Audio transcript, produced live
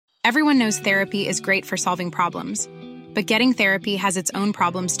Everyone knows therapy is great for solving problems, but getting therapy has its own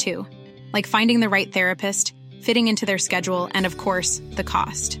problems too, like finding the right therapist, fitting into their schedule, and of course, the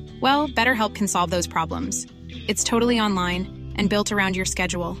cost. Well, BetterHelp can solve those problems. It's totally online and built around your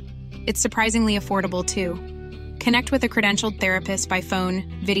schedule. It's surprisingly affordable too. Connect with a credentialed therapist by phone,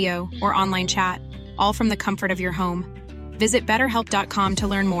 video, or online chat, all from the comfort of your home. Visit BetterHelp.com to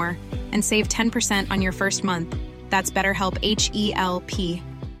learn more and save 10% on your first month. That's BetterHelp, H-E-L-P.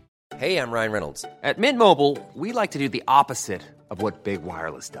 Hey, I'm Ryan Reynolds. At Mint Mobile, we like to do the opposite of what Big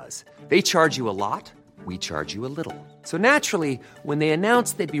Wireless does. They charge you a lot, we charge you a little. So naturally, when they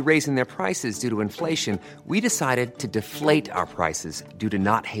announced they'd be raising their prices due to inflation, we decided to deflate our prices due to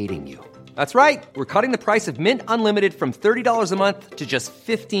not hating you. That's right. We're cutting the price of Mint Unlimited from $30 a month to just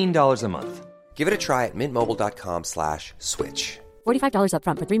 $15 a month. Give it a try at mintmobile.com/switch. $45 up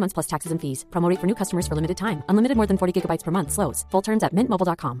front for 3 months plus taxes and fees. Promo rate for new customers for limited time. Unlimited more than 40 gigabytes per month slows. Full terms at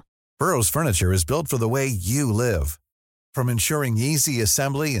mintmobile.com. Burrow's furniture is built for the way you live. From ensuring easy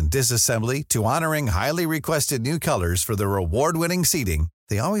assembly and disassembly to honoring highly requested new colors for their award-winning seating,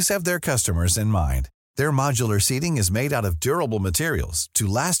 they always have their customers in mind. Their modular seating is made out of durable materials to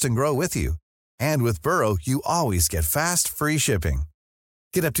last and grow with you. And with Burrow, you always get fast, free shipping.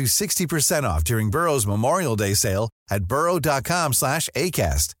 Get up to 60% off during Burrow's Memorial Day sale at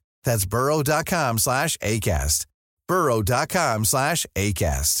burrow.com/ACAST. That's burrow.com/ACAST.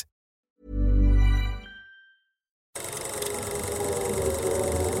 burrow.com/ACAST.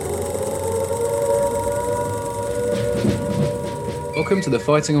 Welcome to the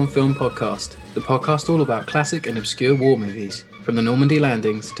Fighting on Film podcast, the podcast all about classic and obscure war movies, from the Normandy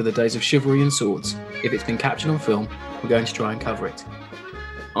landings to the days of chivalry and swords. If it's been captured on film, we're going to try and cover it.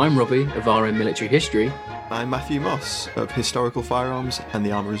 I'm Robbie of RM Military History. I'm Matthew Moss of Historical Firearms and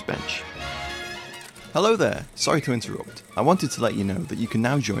the Armourer's Bench. Hello there, sorry to interrupt. I wanted to let you know that you can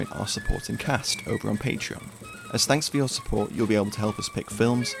now join our supporting cast over on Patreon. As thanks for your support, you'll be able to help us pick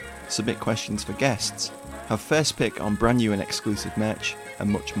films, submit questions for guests, have first pick on brand new and exclusive merch, and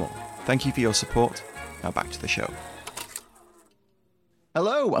much more. Thank you for your support. Now back to the show.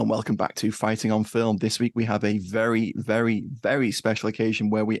 Hello and welcome back to Fighting on Film. This week we have a very, very, very special occasion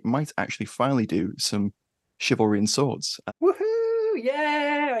where we might actually finally do some chivalry and swords. Woohoo!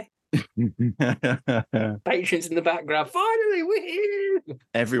 Yeah! Patrons in the background. Finally, woohoo!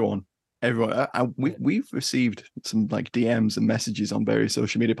 Everyone. We've received some like DMs and messages on various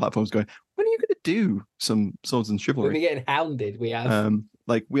social media platforms going, when are you going to do some swords and chivalry? We're getting hounded. We have.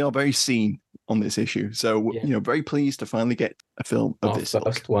 We are very seen on this issue. So, very pleased to finally get a film of this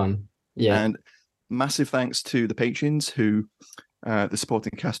first one. Yeah. And massive thanks to the patrons who, the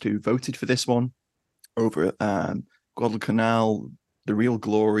supporting cast who voted for this one over at Guadalcanal, The Real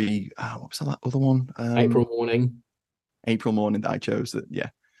Glory. What was that other one? April Morning that I chose.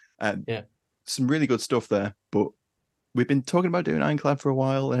 Some really good stuff there. But we've been talking about doing Ironclad for a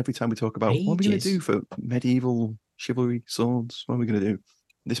while. And every time we talk about what are we going to do for medieval chivalry swords, what are we going to do?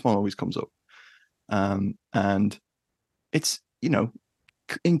 This one always comes up. And it's, in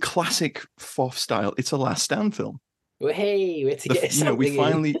classic FOF style, it's a last stand film. Well, hey, we had to get something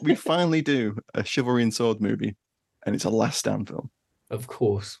we finally do a chivalry and sword movie, and it's a last stand film. Of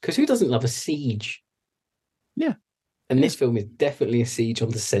course, because who doesn't love a siege? Yeah. And this film is definitely a siege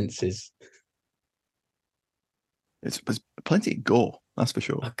on the senses. There's plenty of gore, that's for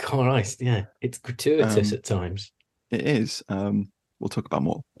sure. Oh, Christ, yeah. It's gratuitous at times. It is. We'll talk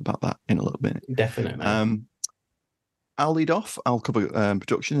more about that in a little bit. Definitely. I'll lead off. I'll cover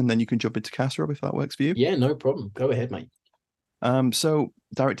production, and then you can jump into cast, Rob, if that works for you. Yeah, no problem. Go ahead, mate. So,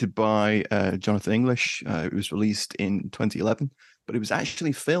 directed by Jonathan English. It was released in 2011, but it was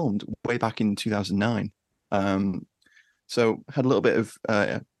actually filmed way back in 2009. So, had a little bit of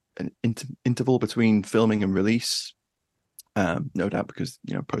an interval between filming and release. No doubt because,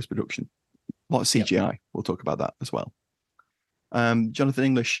 post-production. A lot of CGI. Yep. We'll talk about that as well. Jonathan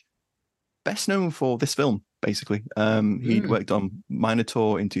English, best known for this film, basically. He'd worked on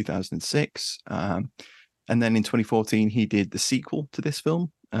Minotaur in 2006. And then in 2014, he did the sequel to this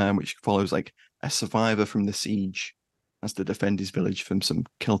film, which follows like a survivor from the siege has to defend his village from some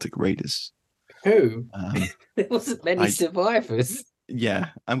Celtic raiders. Who? There wasn't many survivors. Yeah,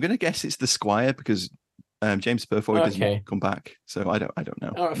 I'm going to guess it's the Squire because James Purfoy doesn't come back, so I don't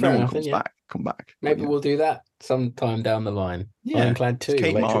know. Right, no one comes back. Come back. Maybe we'll do that sometime down the line. Yeah, Ironclad 2.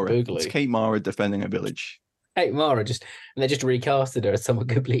 It's Kate Mara defending a village. Kate Mara they just recasted her as someone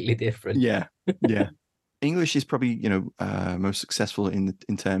completely different. Yeah. English is probably most successful in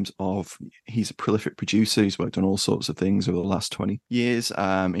terms of he's a prolific producer. He's worked on all sorts of things over the last 20 years.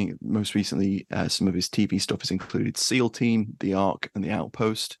 Most recently, some of his TV stuff has included SEAL Team, The Ark, and The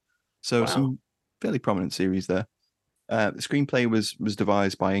Outpost. So Wow. some fairly prominent series there. The screenplay was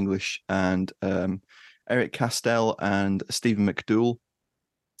devised by English and Eric Castell and Stephen McDougall.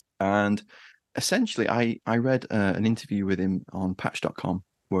 And essentially, I read an interview with him on Patch.com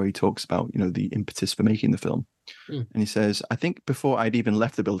where he talks about, the impetus for making the film. Mm. And he says, I think before I'd even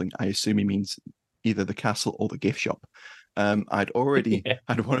left the building, I assume he means either the castle or the gift shop. I'd already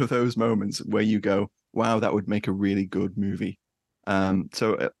had one of those moments where you go, wow, that would make a really good movie.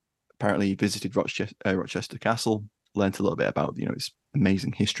 So apparently he visited Rochester Castle, learned a little bit about, its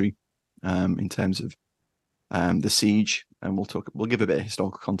amazing history in terms of the siege, and we'll give a bit of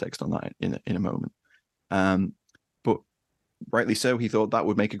historical context on that in a moment. But rightly so, he thought that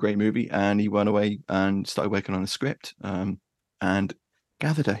would make a great movie, and he went away and started working on a script, and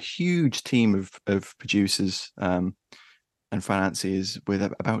gathered a huge team of producers and financiers with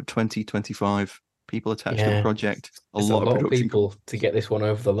about 20-25 people attached to the project. There's a lot of people to get this one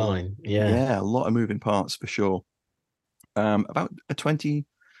over the line. Yeah, a lot of moving parts for sure. About a £20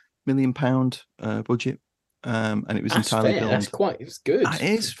 million budget. And it was That's entirely fair. filmed. It's good. That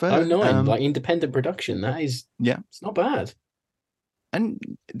is fair. Oh, nine, like independent production. That is, it's not bad. And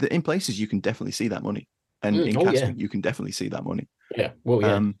in places you can definitely see that money, and in casting you can definitely see that money. Yeah, well,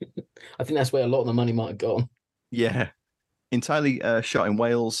 yeah. I think that's where a lot of the money might have gone. Yeah, entirely shot in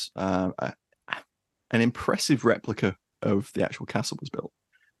Wales. An impressive replica of the actual castle was built.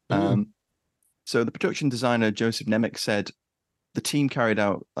 So the production designer Joseph Nemec said the team carried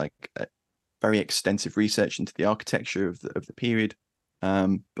out very extensive research into the architecture of the period,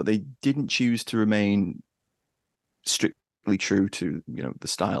 but they didn't choose to remain strictly true to the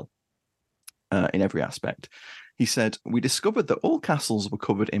style in every aspect. He said, we discovered that all castles were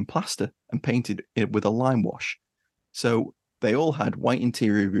covered in plaster and painted with a lime wash, so they all had white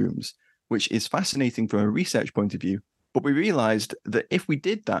interior rooms, which is fascinating from a research point of view, but we realized that if we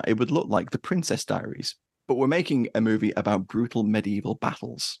did that it would look like the Princess Diaries, but we're making a movie about brutal medieval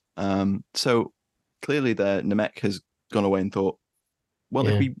battles. So clearly the Nemec has gone away and thought, well,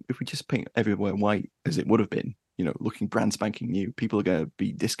 if we just paint everywhere white as it would have been, looking brand spanking new, people are going to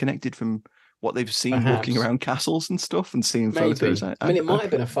be disconnected from what they've seen walking around castles and stuff and seeing photos. I mean, it might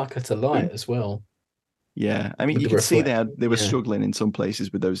have been a fucker to light as well. Yeah, I mean, you could see they were struggling in some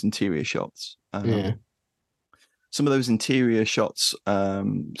places with those interior shots. Some of those interior shots,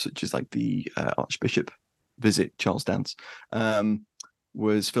 such as like the Archbishop visit Charles Dance,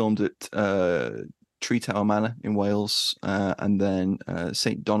 was filmed at Tree Tower Manor in Wales, and then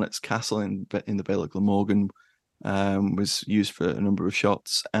St Donat's Castle in the Vale of Glamorgan was used for a number of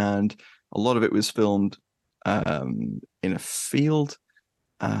shots, and a lot of it was filmed in a field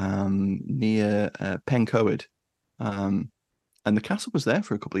near Pencoed, and the castle was there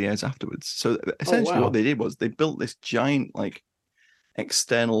for a couple of years afterwards. So essentially what they did was they built this giant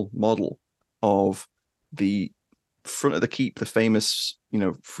external model of the front of the keep, the famous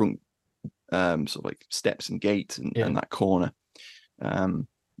front sort of steps and gates and that corner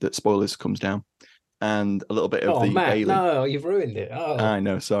that, spoilers, comes down, and a little bit of the Bailey. No, you've ruined it. I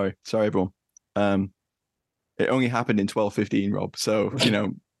know, sorry everyone. It only happened in 1215, Rob, so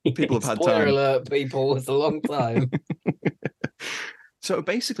people have had Spoiler time. alert, people, it's a long time. So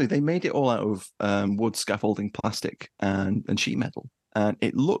basically they made it all out of wood, scaffolding, plastic and sheet metal. And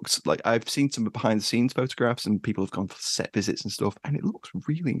it looks like, I've seen some behind the scenes photographs and people have gone for set visits and stuff, and it looks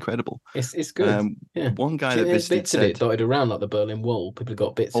really incredible. It's good. One guy that visited bits of it dotted around like the Berlin Wall. People have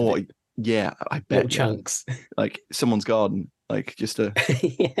got bits of it. Yeah, I bet. Little chunks. Like someone's garden, just a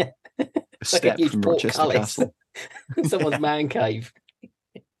step like from Rochester Castle. Someone's man cave.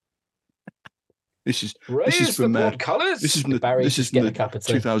 This is from the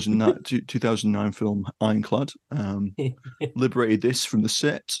 2009 film Ironclad. Liberated this from the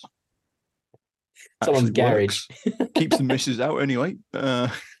set. Someone's garage. Keeps the misses out anyway.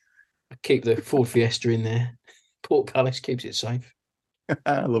 Keep the Ford Fiesta in there. Portcullis keeps it safe.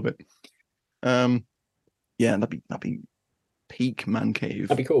 I love it. Yeah, that'd be peak man cave.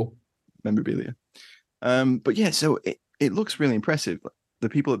 That'd be cool. Memorabilia. But yeah, so it looks really impressive. The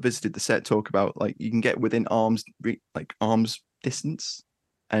people that visited the set talk about you can get within arms distance,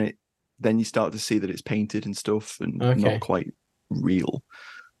 and then you start to see that it's painted and stuff and not quite real.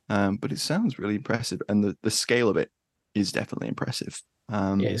 But it sounds really impressive, and the scale of it is definitely impressive.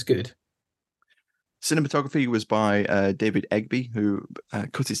 Yeah, it's good. Cinematography was by David Egby, who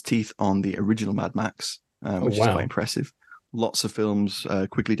cut his teeth on the original Mad Max, which is quite impressive. Lots of films,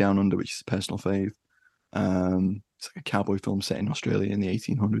 Quickly Down Under, which is a personal fave. It's like a cowboy film set in Australia in the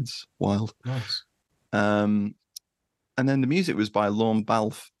 1800s. Wild. Nice. And then the music was by Lorne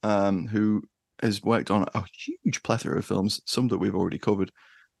Balfe, who has worked on a huge plethora of films, some that we've already covered.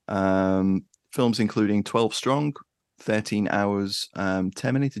 Films including 12 Strong, 13 Hours,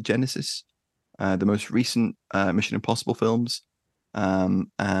 Terminator Genesis, the most recent Mission Impossible films,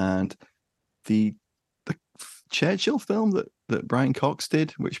 and the Churchill film that Brian Cox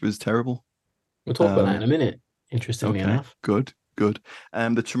did, which was terrible. We'll talk about that in a minute, interestingly enough. Good.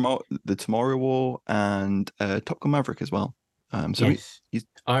 The Tomorrow War and Top Gun Maverick as well. So yes. he's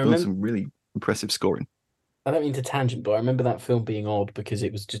done some really impressive scoring. I don't mean to tangent, but I remember that film being odd because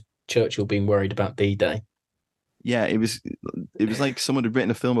it was just Churchill being worried about D-Day. Yeah, it was like someone had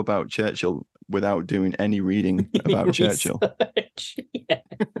written a film about Churchill without doing any reading about Churchill. Yeah.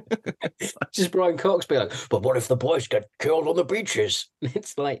 Just Brian Cox being like, but what if the boys get killed on the beaches?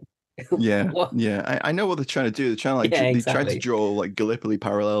 It's like, yeah, what? yeah. I know what they're trying to do. They're trying to they tried to draw like Gallipoli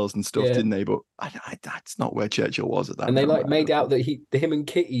parallels and stuff, didn't they? But that's not where Churchill was at that. And they made out that him and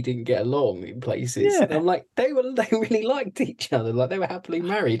Kitty didn't get along in places. Yeah. And I'm like, they really liked each other. Like they were happily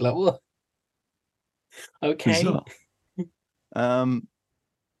married. Like what? Okay.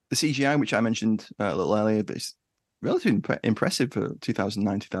 The CGI, which I mentioned a little earlier, but it's relatively impressive for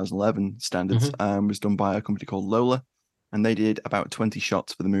 2009, 2011 standards, was done by a company called Lola, and they did about 20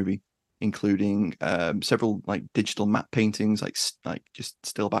 shots for the movie, including several like digital matte paintings, like just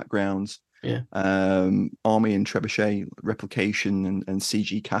still backgrounds, army and trebuchet replication, and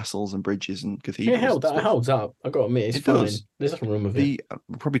CG castles and bridges and cathedrals. Yeah, that holds up. I got to admit, it's fine. There's nothing wrong with it.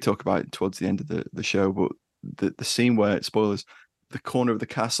 We'll probably talk about it towards the end of the show, but the scene where, spoilers, the corner of the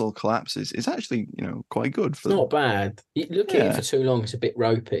castle collapses is actually, quite good. It's not bad. You look at it for too long, it's a bit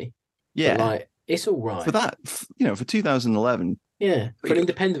ropey. Yeah. But, like, it's all right. For that, for 2011. Yeah. For an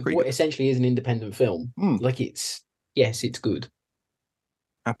independent, what essentially is an independent film. Like it's good.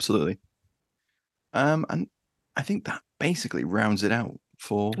 Absolutely. And I think that basically rounds it out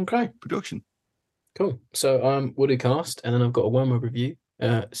for production. Cool. So we'll do cast, and then I've got a one-word review.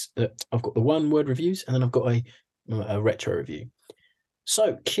 I've got the one-word reviews, and then I've got a retro review.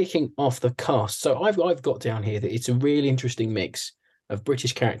 So kicking off the cast. So I've got down here that it's a really interesting mix of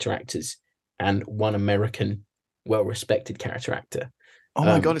British character actors and one American well-respected character actor. Oh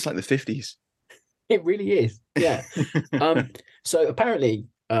my God, it's like the 50s. It really is. Yeah. So apparently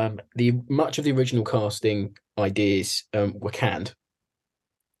much of the original casting ideas were canned.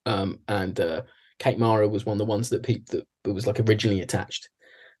 And Kate Mara was one of the ones that was like originally attached.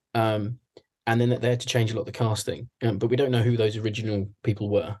 And then they had to change a lot of the casting. But we don't know who those original people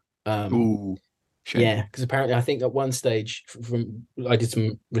were. Ooh. Shame. Yeah, because apparently I think at one stage, I did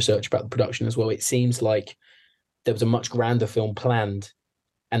some research about the production as well, it seems like there was a much grander film planned,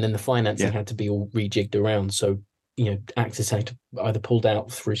 and then the financing had to be all rejigged around. So, actors had to either pulled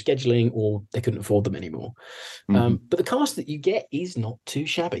out through scheduling or they couldn't afford them anymore. But the cast that you get is not too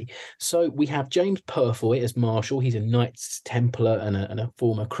shabby. So we have James Purfoy as Marshall. He's a Knights Templar and a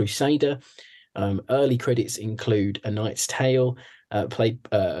former Crusader. Early credits include A Knight's Tale. Played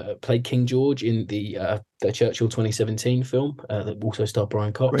King George in the Churchill 2017 film that also starred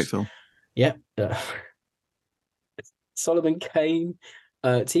Brian Cox. Great film. Yeah. Solomon Kane.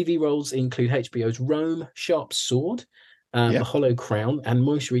 TV roles include HBO's Rome, Sharp Sword, The Hollow Crown, and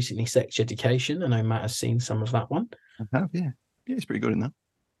most recently Sex Education. I know Matt has seen some of that one. I have, yeah. Yeah, it's pretty good in that.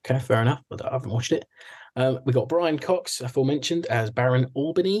 Okay, fair enough. But I haven't watched it. We got Brian Cox, aforementioned, as Baron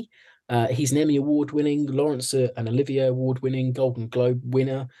Albany. He's an Emmy Award-winning, Lawrence and Olivier Award-winning, Golden Globe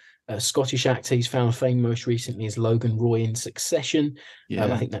winner, Scottish actor. He's found fame most recently as Logan Roy in Succession.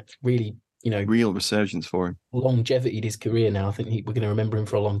 Yeah. I think that's really, real resurgence for him. Longevity in his career now. I think we're going to remember him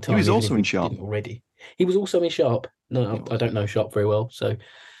for a long time. He was also in Sharp. Already. He was also in Sharp. No, I don't know Sharp very well, so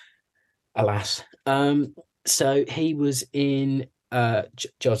alas. So he was in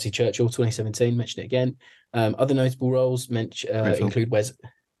Chelsea Churchill 2017, mentioned it again. Other notable roles include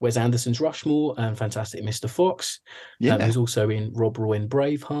Wes Anderson's Rushmore and Fantastic Mr. Fox. Who's also in Rob Roy in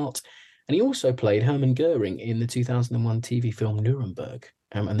Braveheart. And he also played Hermann Goering in the 2001 TV film Nuremberg.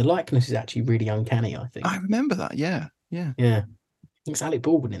 And the likeness is actually really uncanny, I think. I remember that, yeah. Yeah. I think it's Alec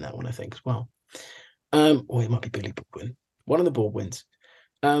Baldwin in that one, I think, as well. Or it might be Billy Baldwin. One of the Baldwins.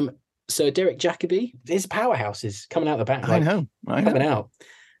 So Derek Jacobi, his powerhouses coming out the back. I know. Coming out.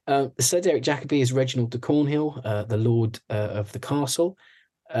 So Derek Jacobi is Reginald de Cornhill, the Lord of the Castle.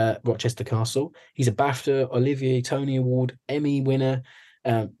 Rochester Castle. He's a BAFTA, Olivier, Tony Award, Emmy winner,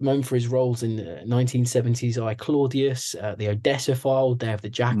 known for his roles in the 1970s I, Claudius, The Odessa File, Day of the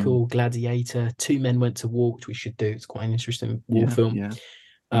Jackal, Gladiator, Two Men Went to War, which we should do. It's quite an interesting war film.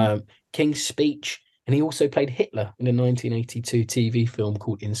 King's Speech, and he also played Hitler in a 1982 TV film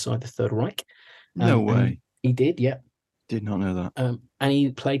called Inside the Third Reich. No way. He did, yeah. Did not know that. And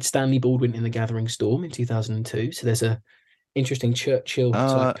he played Stanley Baldwin in The Gathering Storm in 2002. So there's a interesting Churchill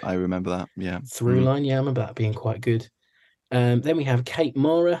type I remember that. Yeah. through line. Yeah, I remember that being quite good. Then we have Kate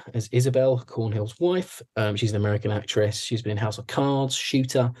Mara as Isabel, Cornhill's wife. She's an American actress. She's been in House of Cards,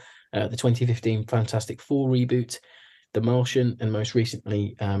 Shooter, the 2015 Fantastic Four reboot, The Martian, and most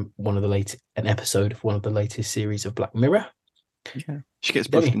recently, an episode of one of the latest series of Black Mirror. Yeah, she gets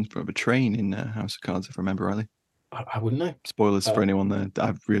pushed in front of a train in House of Cards, if I remember rightly. I wouldn't know. Spoilers for anyone there.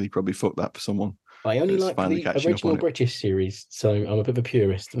 I've really probably fucked that for someone. I only like the original British series, so I'm a bit of a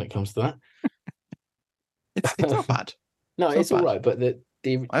purist when it comes to that. It's not bad. No, it's all right, but I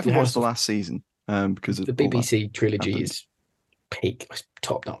haven't watched the last season because the BBC trilogy is peak,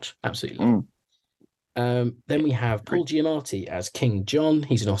 top notch, absolutely. Then we have Paul Giamatti as King John.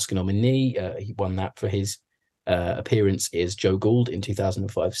 He's an Oscar nominee. He won that for his appearance as Joe Gould in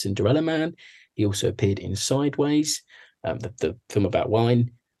 2005 Cinderella Man. He also appeared in Sideways, the film about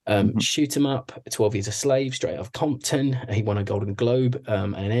wine. Shoot 'Em Up, 12 Years a Slave, straight off Compton. He won a Golden Globe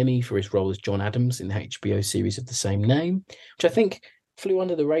and an Emmy for his role as John Adams in the HBO series of the same name, which I think flew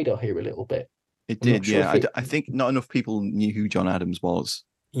under the radar here a little bit. It did, yeah. I think not enough people knew who John Adams was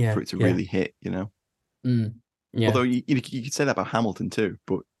for it to really hit, you know? Yeah. Although you could say that about Hamilton too,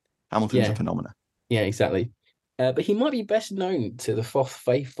 but Hamilton's a phenomenon. Yeah, exactly. But he might be best known to the Fourth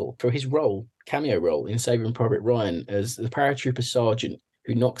Faithful for his cameo role in Saving Private Ryan as the paratrooper sergeant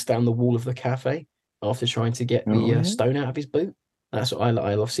who knocks down the wall of the cafe after trying to get the stone out of his boot. That's what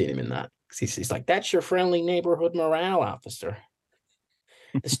I love seeing him in that. Because he's like, that's your friendly neighborhood morale officer.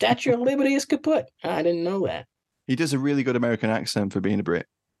 The Statue of Liberty is kaput. I didn't know that. He does a really good American accent for being a Brit.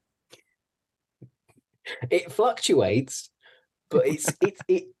 It fluctuates, but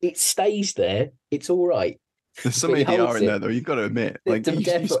it stays there. It's all right. There's some ADR in there, though. You've got to admit, like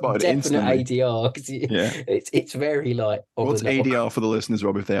you spotted it instantly. ADR because it's very like. What's ADR for the listeners,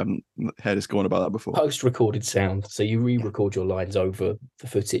 Rob? If they haven't heard us going about that before, post-recorded sound. So you re-record your lines over the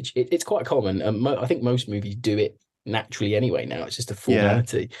footage. It's quite common. I think most movies do it naturally anyway. Now it's just a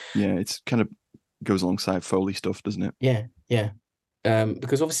formality. Yeah, it's kind of goes alongside Foley stuff, doesn't it? Yeah.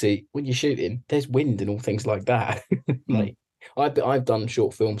 Because obviously when you're shooting, there's wind and all things like that. Like I've done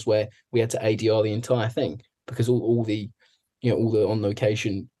short films where we had to ADR the entire thing. Because all the on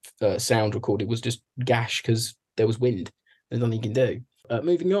location sound recorded was just gash because there was wind. There's nothing you can do.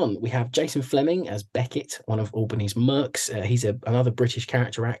 Moving on, we have Jason Fleming as Beckett, one of Albany's mercs. He's another British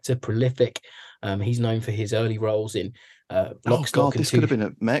character actor, prolific. He's known for his early roles in Lock, Stock, and this could have been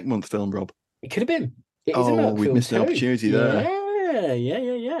a Merc Month film, Rob. It could have been. It is a Merc we film missed an opportunity there.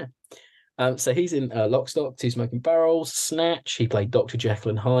 Yeah. So he's in Lock, Stock, Two Smoking Barrels, Snatch. He played Dr.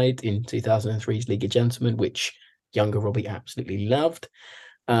 Jekyll and Hyde in 2003's League of Gentlemen, which younger Robbie absolutely loved.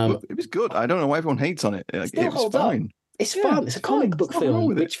 It was good. I don't know why everyone hates on it. It was fine. It's fun. It's a comic book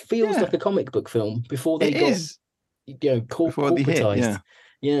film, which feels like a comic book film before they got corporatized.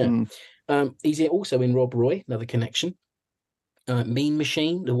 He's also in Rob Roy, another connection. Mean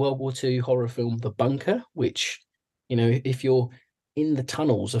Machine, the World War II horror film The Bunker, which, if you're in the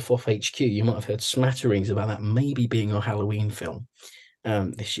tunnels of FOF HQ, you might have heard smatterings about that maybe being our Halloween film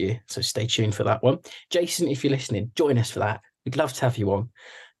this year. So stay tuned for that one. Jason, if you're listening, join us for that. We'd love to have you on.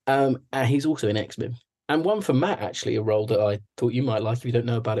 And he's also in X-Men. And one for Matt, actually, a role that I thought you might like if you don't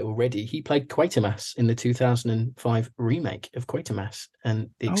know about it already. He played Quatermass in the 2005 remake of Quatermass and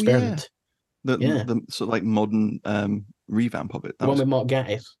The Experiment. The sort of like modern revamp of it. The one with Mark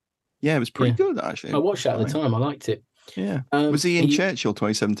Gatiss. Yeah, it was pretty good, actually. I watched that at the time. I liked it. Yeah. Was he in Churchill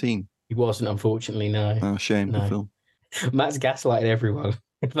 2017? He wasn't, unfortunately, no. Oh, shame. The film. Matt's gaslighting everyone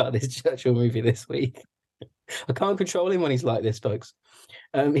about this Churchill movie this week. I can't control him when he's like this, folks.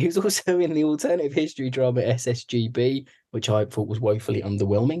 He was also in the alternative history drama SSGB, which I thought was woefully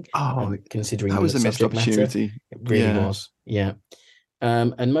underwhelming. Considering that was a missed opportunity. Matter. It really was. Yeah.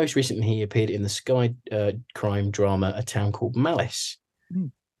 And most recently, he appeared in the Sky crime drama A Town Called Malice.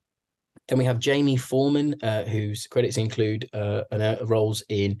 Then we have Jamie Foreman, whose credits include roles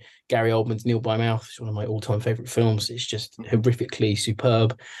in Gary Oldman's Neil by Mouth. It's one of my all-time favorite films. It's just horrifically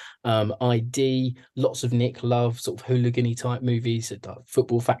superb. ID, lots of Nick Love, sort of hooligan-y type movies,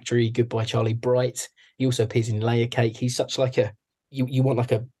 Football Factory, Goodbye Charlie Bright. He also appears in Layer Cake. He's such like you want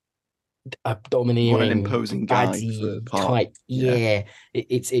like a domineering, an imposing guy type. Yeah.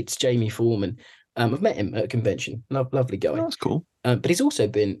 It's Jamie Foreman. I've met him at a convention. Lovely guy. Oh, that's cool. But he's also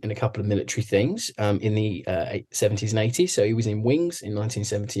been in a couple of military things in the 70s and 80s. So he was in Wings in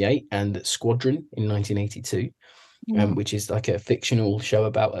 1978 and Squadron in 1982, which is like a fictional show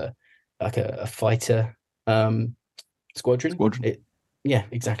about a fighter squadron. Yeah,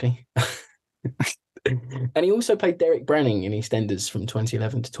 exactly. And he also played Derek Branning in EastEnders from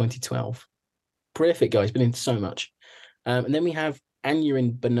 2011 to 2012. Prolific guy. He's been in so much. And then we have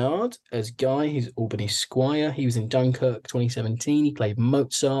Aneurin Bernard as Guy, who's Albany Squire. He was in Dunkirk 2017. He played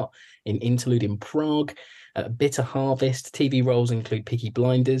Mozart in Interlude in Prague. Bitter Harvest. TV roles include Peaky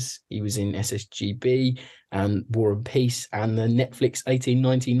Blinders. He was in SSGB and War and Peace and the Netflix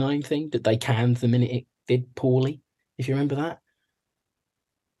 1899 thing that they canned the minute it did poorly, if you remember that.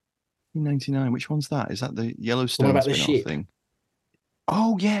 1999. Which one's that? Is that the Yellowstone about the spin-off ship thing?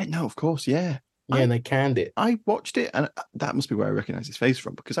 Oh yeah, no, of course, yeah. Yeah, and they canned it. I watched it, and that must be where I recognize his face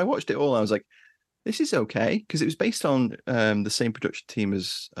from, because I watched it all. And I was like, "This is okay," because it was based on the same production team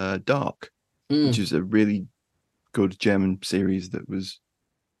as Dark, which is a really good German series that was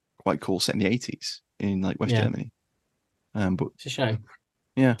quite cool, set in the 80s in like West Germany. But it's a shame.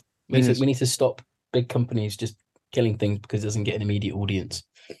 Yeah, we need to stop big companies just killing things because it doesn't get an immediate audience.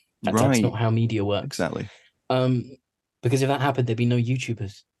 That's not how media works. Exactly. Because if that happened, there'd be no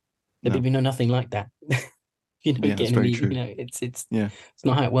YouTubers. There'd be nothing like that. That's very true. It's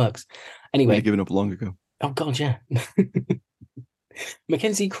not how it works. Anyway, we'd given up long ago. Oh God, yeah.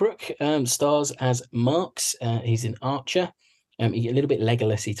 Mackenzie Crook stars as Marx. He's an archer. You get a little bit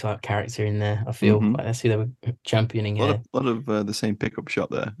Legolasy type character in there. I feel like that's who they were championing here. A lot of the same pickup shot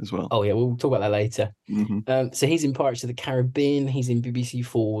there as well. Oh yeah, we'll talk about that later. So he's in Pirates of the Caribbean. He's in BBC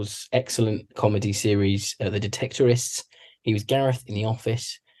Four's excellent comedy series, The Detectorists. He was Gareth in The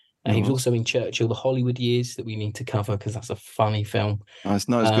Office. He was also in Churchill, The Hollywood Years, that we need to cover because that's a funny film. Oh, it's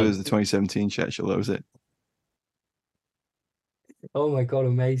not as good as the 2017 Churchill, though, is it? Oh my God,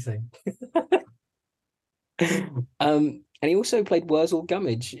 amazing. And he also played Wurzel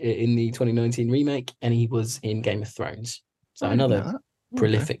Gummidge in the 2019 remake, and he was in Game of Thrones. So another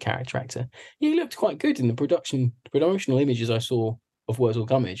prolific character actor. He looked quite good in the promotional images I saw of Wurzel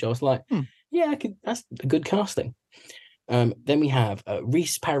Gummidge. I was like, that's a good casting. Then we have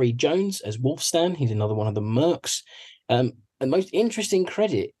Rhys Parry Jones as Wolfstan. He's another one of the mercs. And the most interesting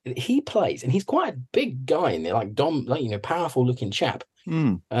credit he plays, and he's quite a big guy in there, powerful looking chap,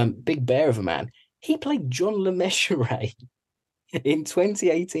 big bear of a man. He played John Le Mesurier in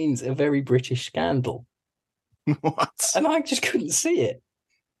 2018's A Very British Scandal. What? And I just couldn't see it.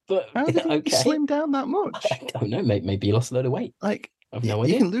 But how did he slim down that much? I don't know. Maybe he lost a load of weight. I've no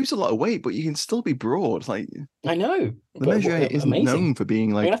idea. You can lose a lot of weight, but you can still be broad. I know. The Mesurier isn't known for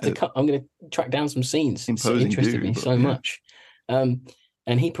being like. I'm going to track down some scenes. Imposing, it interested me so much.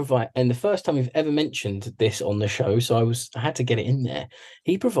 And the first time we've ever mentioned this on the show, so I had to get it in there.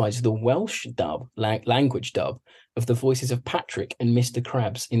 He provides the Welsh dub, language dub, of the voices of Patrick and Mr.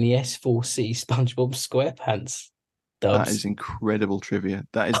 Krabs in the S4C SpongeBob SquarePants dubs. That is incredible trivia.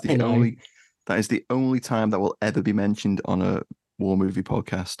 That is the only time that will ever be mentioned on a war movie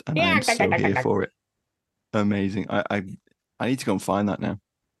podcast, and I am so here for it. Amazing. I need to go and find that now.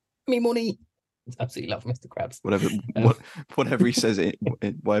 Me money. Absolutely love Mr. Krabs. Whatever he says,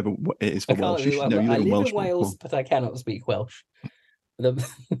 whatever it is for Welsh. I live in Wales, but I cannot speak Welsh.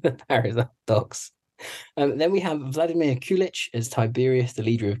 The Paris dogs. Then we have Vladimir Kulich as Tiberius, the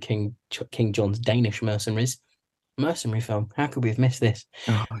leader of King John's Danish mercenaries. Mercenary film. How could we have missed this?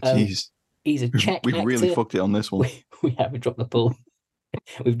 Oh, jeez. He's a Czech We've actor. really fucked it on this one. We haven't dropped the ball.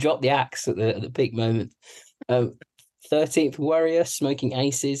 We've dropped the axe at the peak moment. 13th Warrior, Smoking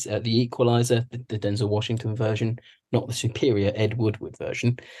Aces, The Equalizer, the Denzel Washington version, not the superior Ed Woodward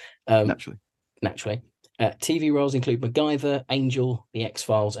version. Naturally. TV roles include MacGyver, Angel, The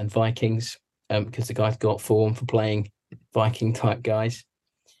X-Files, and Vikings, because the guy's got form for playing Viking-type guys.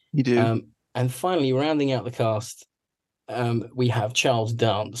 You do. And finally, rounding out the cast, we have Charles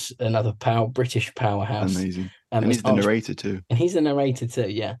Dance, another British powerhouse. Amazing. And he's the narrator too. And he's the narrator too,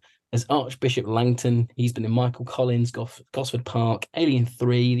 yeah. As Archbishop Langton, he's been in Michael Collins, Gosford Park, Alien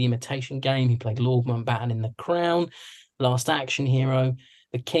 3, The Imitation Game. He played Lord Mountbatten in The Crown, Last Action Hero,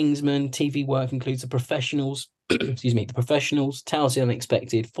 The Kingsman. TV work includes The Professionals, The Professionals, Tales of the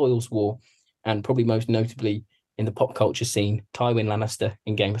Unexpected, Foyle's War, and probably most notably in the pop culture scene, Tywin Lannister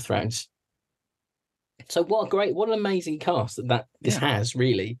in Game of Thrones. So what an amazing cast that this has,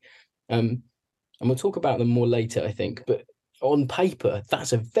 really. And we'll talk about them more later, I think. But on paper,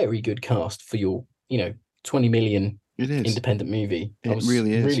 that's a very good cast for your, 20 million independent movie. I was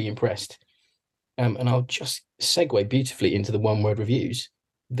really impressed. And I'll just segue beautifully into the one-word reviews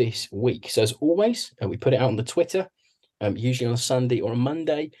this week. So as always, we put it out on the Twitter, usually on a Sunday or a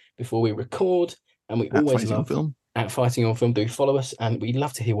Monday before we record. And we always love film. At Fighting on Film, do follow us, and we'd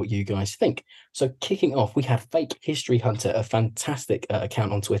love to hear what you guys think. So kicking off, we have Fake History Hunter, a fantastic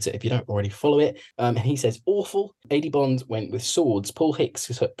account on Twitter, if you don't already follow it. And he says, awful. AD Bond went with Swords. Paul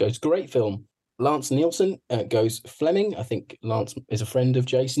Hicks goes, great film. Lance Nielsen goes Fleming. I think Lance is a friend of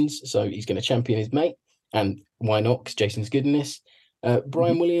Jason's, so he's going to champion his mate. and why not? Because Jason's good in this.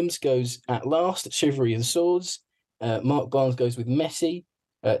 Brian Williams goes At Last, Chivalry and Swords. Mark Barnes goes with Messy.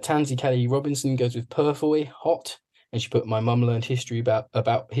 Tansy Kelly Robinson goes with Purfoy, Hot. And she put, my mum learned history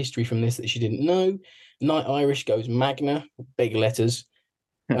about history from this that she didn't know. Night Irish goes Magna, big letters.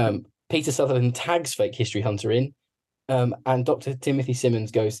 Peter Sutherland tags Fake History Hunter in. And Dr. Timothy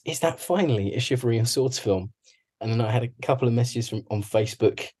Simmons goes, is that finally a Chivalry and Swords film? And then I had a couple of messages on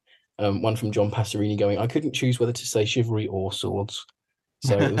Facebook. One from John Passerini going, I couldn't choose whether to say chivalry or swords.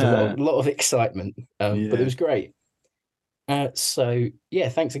 So it was a lot of excitement, but it was great. So yeah,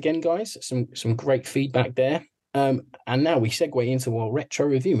 thanks again, guys. Some great feedback there. And now we segue into our retro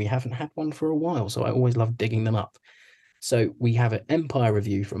review. We haven't had one for a while, so I always love digging them up. So we have an Empire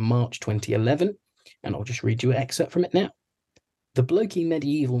review from March 2011, and I'll just read you an excerpt from it now. The blokey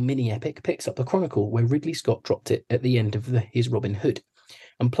medieval mini-epic picks up the chronicle where Ridley Scott dropped it at the end of his Robin Hood,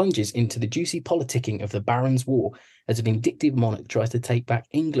 and plunges into the juicy politicking of the Barons' War as a vindictive monarch tries to take back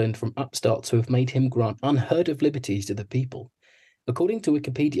England from upstarts who have made him grant unheard of liberties to the people. According to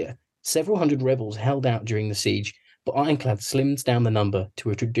Wikipedia, several hundred rebels held out during the siege, but Ironclad slims down the number to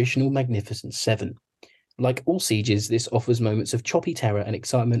a traditional magnificent 7. Like all sieges, this offers moments of choppy terror and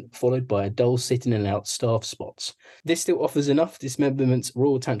excitement, followed by a dull sit-in-and-out starve spots. This still offers enough dismemberments,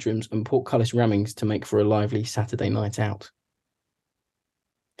 royal tantrums, and portcullis rammings to make for a lively Saturday night out.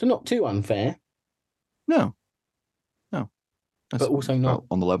 So not too unfair. No. But also not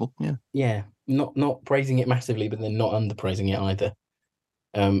on the level, yeah. Yeah, not praising it massively, but then not underpraising it either.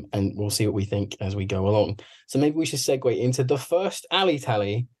 And we'll see what we think as we go along. So maybe we should segue into the first Alley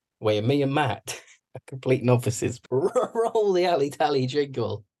Tally, where me and Matt, complete novices, roll the Alley Tally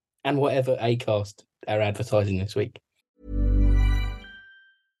jingle and whatever Acast are advertising this week.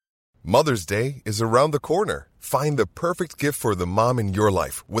 Mother's Day is around the corner. Find the perfect gift for the mom in your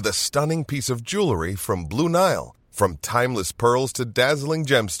life with a stunning piece of jewelry from Blue Nile. From timeless pearls to dazzling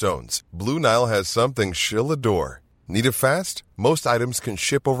gemstones, Blue Nile has something she'll adore. Need it fast? Most items can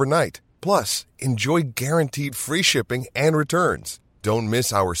ship overnight. Plus, enjoy guaranteed free shipping and returns. Don't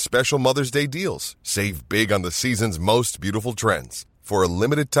miss our special Mother's Day deals. Save big on the season's most beautiful trends. For a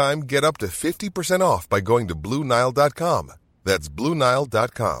limited time, get up to 50% off by going to BlueNile.com. That's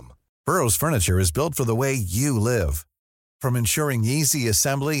BlueNile.com. Burrow's furniture is built for the way you live. From ensuring easy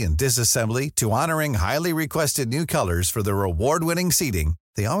assembly and disassembly to honoring highly requested new colors for their award-winning seating,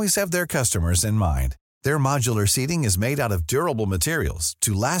 they always have their customers in mind. Their modular seating is made out of durable materials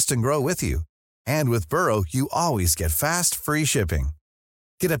to last and grow with you. And with Burrow, you always get fast, free shipping.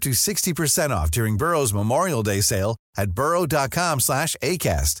 Get up to 60% off during Burrow's Memorial Day sale at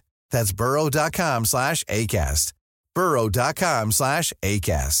burrow.com/ACAST. That's burrow.com/ACAST.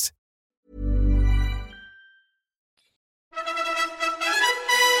 burrow.com/ACAST.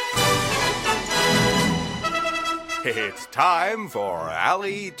 It's time for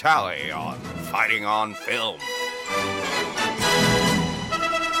Alley Tally on Fighting on Film.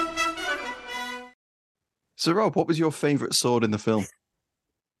 So, Rob, what was your favourite sword in the film?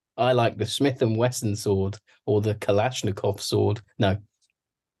 I like the Smith & Wesson sword or the Kalashnikov sword. No,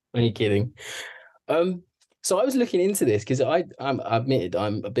 only kidding. So I was looking into this because I admitted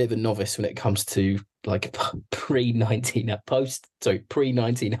I'm a bit of a novice when it comes to like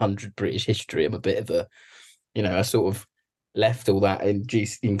pre-1900 British history. I'm a bit of a, I sort of left all that in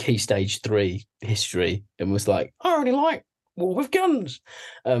Key Stage 3 history and was like, I only like War with Guns.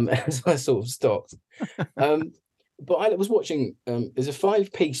 So I sort of stopped. But I was watching, there's a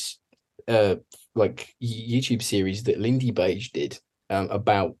 5-piece like YouTube series that Lindy Page did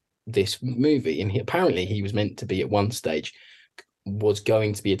about this movie. And apparently he was meant to be at one stage, was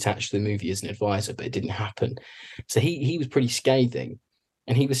going to be attached to the movie as an advisor, but it didn't happen. So he was pretty scathing.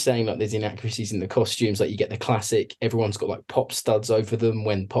 And he was saying like there's inaccuracies in the costumes, like you get the classic, everyone's got like pop studs over them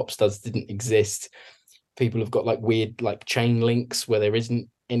when pop studs didn't exist. People have got like weird like chain links where there isn't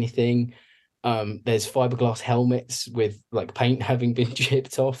anything. There's fiberglass helmets with like paint having been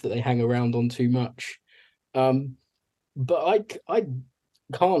chipped off that they hang around on too much. But I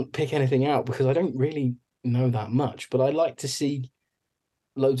can't pick anything out because I don't really know that much, but I like to see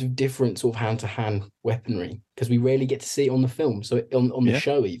loads of different sort of hand-to-hand weaponry because we rarely get to see it on the film, so on the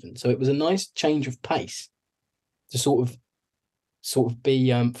show even. So it was a nice change of pace to sort of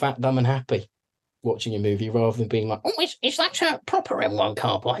be fat, dumb, and happy watching a movie rather than being like, oh, is that a proper M1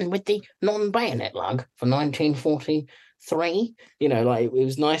 carbine with the non-bayonet lug for 1943? Like it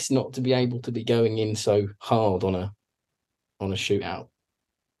was nice not to be able to be going in so hard on a shootout.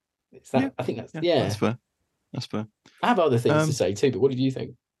 I think that's That's fair. That's fair. I have other things to say too, but what did you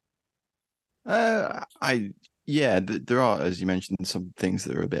think? There are, as you mentioned, some things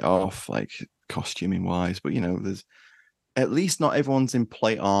that are a bit off, like costuming wise, but there's at least not everyone's in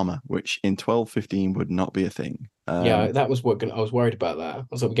plate armor, which in 1215 would not be a thing. That was what I was worried about. That I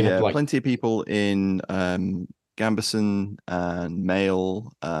was like, we're gonna have like plenty of people in Gambison and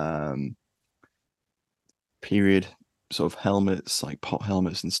mail period sort of helmets, like pot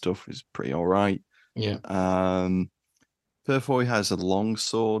helmets and stuff, is pretty all right. Yeah. Purfoy has a long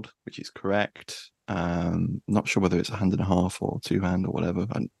sword, which is correct. Not sure whether it's a hand and a half or two hand or whatever.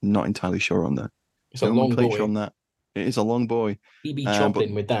 I'm not entirely sure on that. It's a long boy. On that. It is a long boy. He be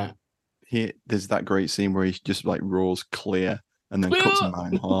chopping with that. There's that great scene where he just like roars clear and then cuts him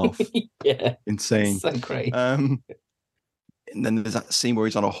in half. Yeah. Insane. So great. And then there's that scene where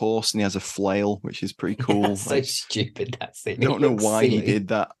he's on a horse and he has a flail, which is pretty cool. That's so stupid, that scene. I don't know why he did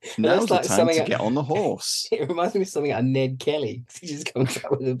that. Now's the time to get on the horse. It reminds me of something out of Ned Kelly. He just comes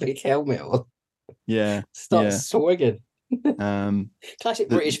out with a big helmet on. Yeah. Starts swagging. Classic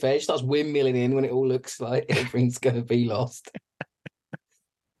British fare. Starts windmilling in when it all looks like everything's going to be lost.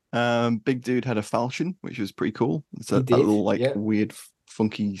 Big dude had a falchion, which was pretty cool. It's a little weird,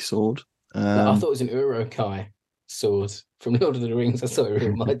 funky sword. I thought it was an Urukai sword from Lord of the Rings. That's what it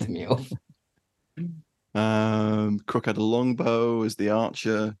reminded me of. Crook had a longbow as the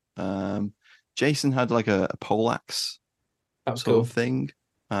archer. Jason had like a poleaxe. That was sort cool. of thing.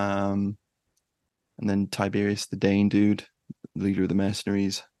 And then Tiberius, the Dane dude, leader of the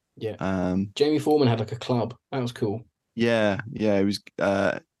mercenaries. Yeah. Jamie Foreman had like a club. That was cool. Yeah. It was.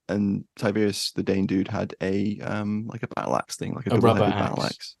 And Tiberius, the Dane dude, had a like a battle axe thing, like a rubber axe. Battle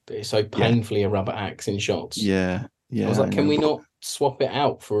axe. But it's so painfully a rubber axe in shots. Yeah. I was like, can we not swap it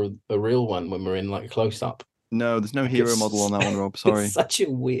out for a real one when we're in like a close up? No, there's no hero model on that one, Rob. Sorry. It's such a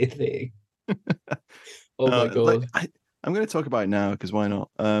weird thing. Oh my god. I'm going to talk about it now because why not?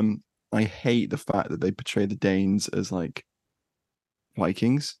 I hate the fact that they portray the Danes as like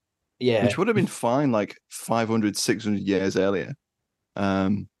Vikings. Yeah. Which would have been fine like 500, 600 years earlier.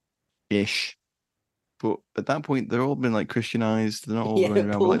 Ish. But at that point, they're all been like Christianized. They're not all running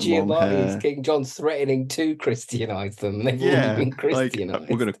around Paul with like long hair. Giamatti is King John threatening to Christianize them. They've already been Christianized. Like,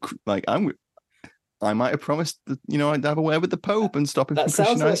 we're going to I might have promised that, I'd have a word with the Pope and stop him from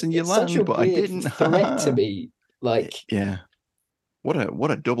Christianizing your land, but I didn't. Threat to me. Like, yeah.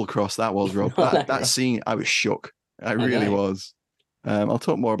 What a double cross that was, Rob. That scene, I was shook. I really was. I'll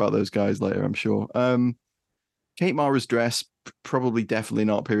talk more about those guys later, I'm sure. Kate Mara's dress, definitely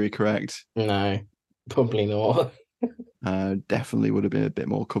not period correct. No, probably not. Definitely would have been a bit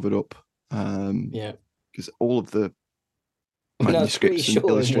more covered up. Because all of the manuscripts and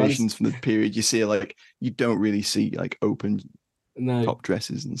illustrations from the period you see, like, you don't really see like open top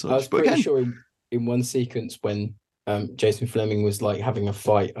dresses and such. I was pretty sure in one sequence when Jason Fleming was like having a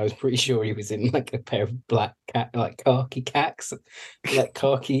fight, I was pretty sure he was in like a pair of black khaki khakis, like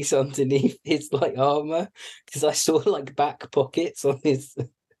khakis underneath his like armor, because I saw like back pockets on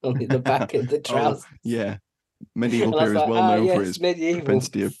the back of the trousers. Yeah, medieval period is well known for its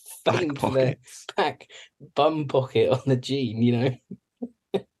propensity of back pockets. Back bum pocket on the jean,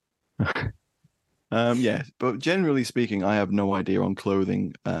 but generally speaking, I have no idea on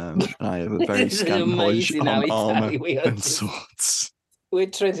clothing. And I have a very scant knowledge on armor and swords. We're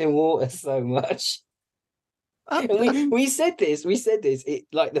treading water so much. We said this. It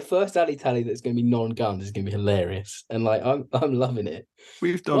like the first alley tally that's going to be non-guns is going to be hilarious, and like I'm loving it.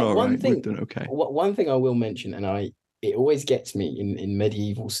 We've done all right. We've done okay. One thing I will mention, and it always gets me in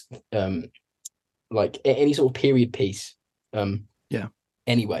medieval, like any sort of period piece.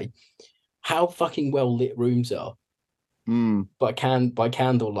 Anyway, how fucking well lit rooms are by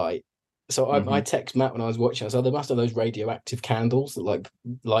candlelight. So I text Matt when I was watching. I said, they must have those radioactive candles that like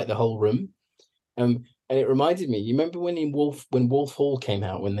light the whole room. And it reminded me. You remember when Wolf Hall came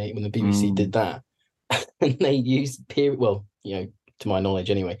out, when the BBC did that, and they used period. Well, to my knowledge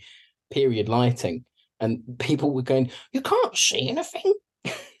anyway, period lighting, and people were going, "You can't see anything."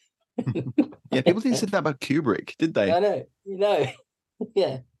 Yeah, people didn't say that about Kubrick, did they? I know.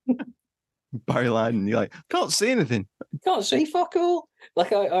 Yeah. Barry Lyndon, you're like, can't see anything. Can't see fuck all.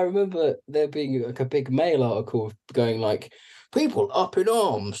 Like I remember there being like a big Mail article going like, people up in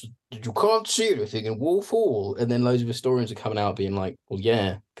arms, you can't see anything in Wolf Hall. And then loads of historians are coming out being like, well,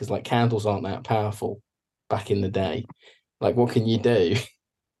 yeah, because like candles aren't that powerful back in the day. Like, what can you do?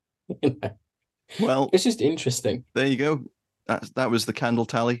 Well, it's just interesting. There you go. That was the candle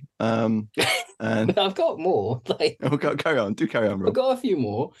tally. And I've got more. Carry on, Rob. I've got a few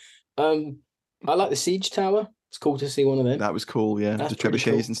more. I like the Siege Tower. It's cool to see one of them. That was cool, yeah. The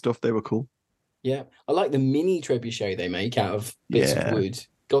trebuchets and stuff, they were cool. Yeah. I like the mini trebuchet they make out of bits of wood.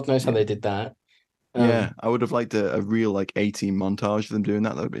 God knows how they did that. Yeah, I would have liked a real like 18 montage of them doing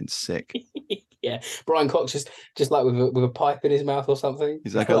that. That would have been sick. Yeah, Brian Cox just like with a pipe in his mouth or something.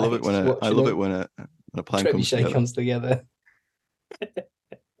 He's like, I love it when a plan comes trebuchet together. comes together.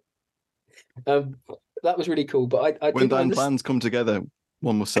 Um, that was really cool, but I When didn't thine understand plans come together,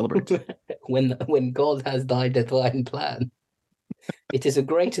 one must celebrate. when God has thy divine plan. It is a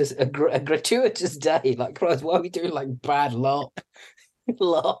gratuitous day. Like, Christ, why are we doing like bad LARPing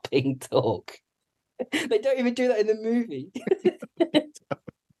talk? They don't even do that in the movie.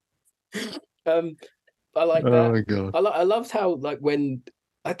 I like that. Oh my god! I loved how like when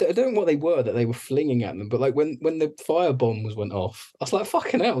I don't know what they were that they were flinging at them, but like when the fire bombs went off, I was like,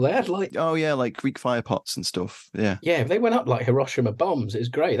 fucking hell, they had like Oh yeah, like Greek fire pots and stuff. Yeah, they went up like Hiroshima bombs. It was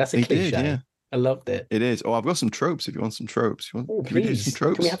great. That's a they cliche. did. Yeah, I loved it. it is. Oh, I've got some tropes. If you want some tropes, Oh, can we do some please.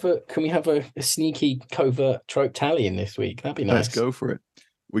 tropes? Can we have a sneaky covert trope tally in this week? That'd be nice. Let's go for it.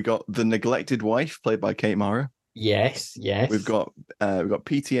 We got the neglected wife, played by Kate Mara. Yes. We've got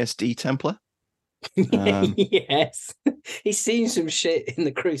PTSD Templar. Yes. He's seen some shit in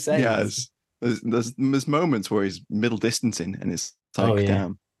the Crusades. Yes. There's moments where he's middle distancing and it's like,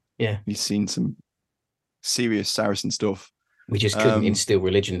 damn. Yeah. He's seen some serious Saracen stuff. We just couldn't instill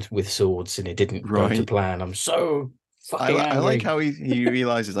religion with swords and it didn't go to plan. I'm so fucking angry. I like how he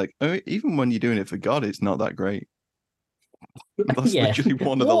realizes, like, oh, even when you're doing it for God, it's not that great. That's literally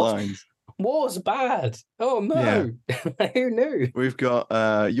one of the lines. War's bad. Oh no. Yeah. Who knew? We've got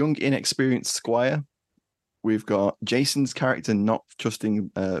young, inexperienced squire. We've got Jason's character not trusting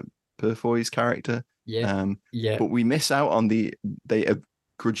Purfoy's character. Yeah. But we miss out on they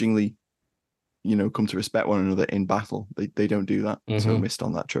grudgingly, come to respect one another in battle. They don't do that. Mm-hmm. So we missed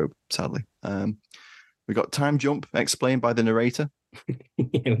on that trope, sadly. We got time jump explained by the narrator.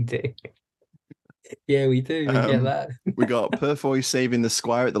 Yeah, we do. Yeah, we do. We get that. We got Purfoy saving the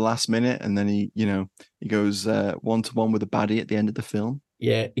squire at the last minute, and then he goes 1-to-1 with a baddie at the end of the film.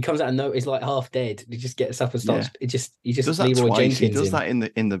 Yeah, he comes out and he's like half dead. He just gets up and starts. He just does that Leroy twice. Jenkins. He does that in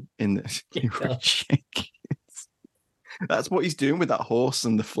the Leroy Jenkins. That's what he's doing with that horse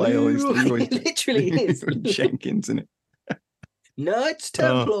and the flail. Leroy, it literally is Jenkins, isn't it? Knights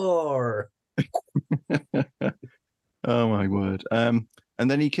Templar. Oh my word. And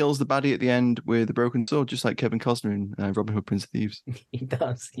then he kills the baddie at the end with a broken sword, just like Kevin Costner in Robin Hood, Prince of Thieves. He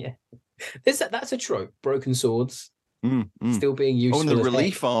does, yeah. That's a trope. Broken swords still being used. Oh, and the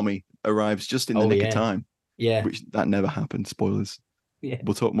relief army arrives just in the nick of time. Yeah, which that never happened. Spoilers. Yeah,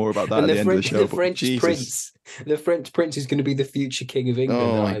 we'll talk more about that at the end of the show. The French prince is going to be the future king of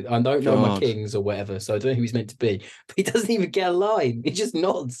England. I don't know my kings or whatever, so I don't know who he's meant to be. But he doesn't even get a line. He just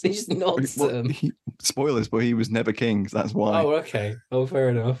nods. Well, spoilers, but he was never king. So that's why. Oh, okay. Oh, fair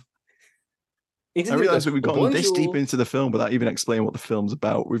enough. I realise we've gotten this deep into the film without even explaining what the film's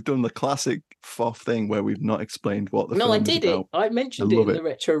about. We've done the classic FOF thing where we've not explained what the film is about. No, I did it. I mentioned it in the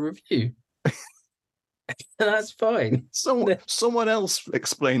retro review. That's fine. Someone else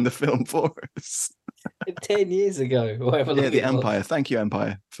explained the film for us 10 years ago. Whatever. Yeah, the Empire. Thank you,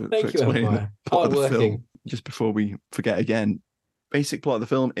 Empire, for explaining the plot of the film. Just before we forget again, basic plot of the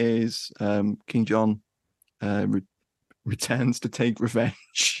film is King John returns to take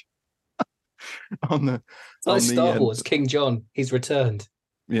revenge on Star Wars. King John, he's returned.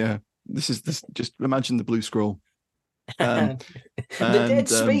 Yeah, this. Just imagine the blue scroll. The dead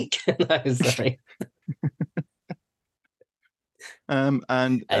speak. No, sorry. And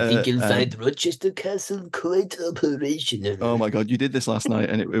I think you'll find Rochester Castle quite operational. Oh my god, you did this last night,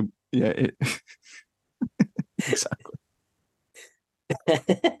 and it exactly.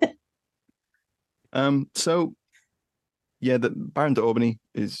 So yeah, the Baron d'Aubigny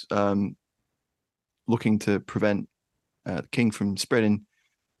is looking to prevent the king from spreading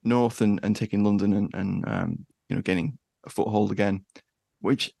north and taking London and gaining a foothold again,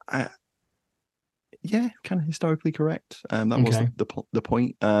 which kind of historically correct. That was the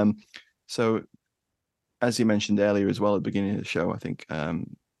point. So as you mentioned earlier as well at the beginning of the show, I think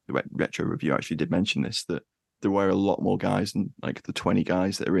the retro review actually did mention this, that there were a lot more guys than like the 20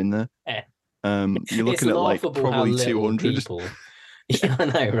 guys that are in there. You're looking at like probably 200 people. Yeah, I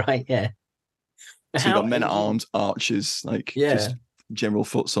know, right? Yeah. So you've got men at arms, archers, just general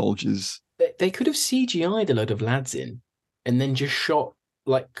foot soldiers. They could have CGI'd a load of lads in and then just shot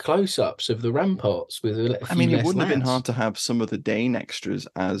like close-ups of the ramparts with a few it wouldn't lads. have been hard to have some of the Dane extras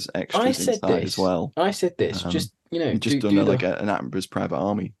as extras inside as well. I said this, just done an Attenborough's Private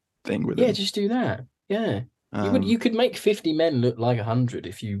Army thing with it. Yeah, just do that. Yeah. You could make 50 men look like 100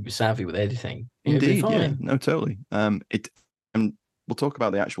 if you were savvy with editing. Indeed, yeah. No, totally. And we'll talk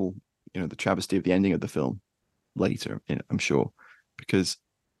about the actual, the travesty of the ending of the film later, I'm sure, because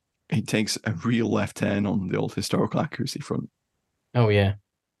he takes a real left turn on the old historical accuracy front. Oh yeah.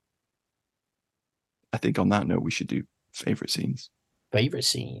 I think on that note, we should do favourite scenes. Favourite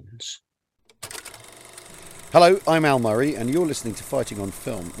scenes. Hello, I'm Al Murray, and you're listening to Fighting on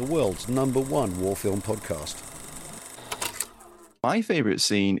Film, the world's #1 war film podcast. My favourite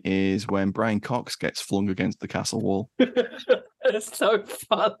scene is when Brian Cox gets flung against the castle wall. It's so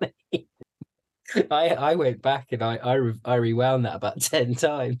funny. I went back and I rewound that about 10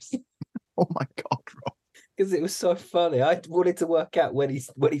 times. Oh my God, Rob. Because it was so funny. I wanted to work out when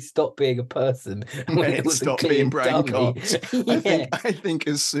he stopped being a person and when it stopped being Brian Cox. Yeah. I think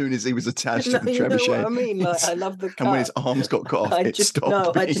as soon as he was attached to the you know trebuchet. what I mean? Like, I love the cut. And when his arms got cut off,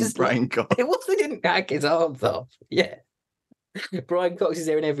 stopped being Brian Cox. It was, they didn't hack his arms off. Yeah. Brian Cox is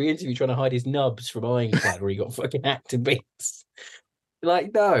there in every interview trying to hide his nubs from Ironclad where he got fucking hacked to bits.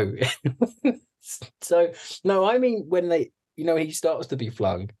 Like, no. So, no, I mean, when they, he starts to be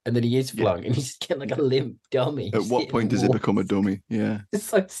flung and then he is flung and he's getting like a limp dummy. At what point does it become a dummy? Yeah. It's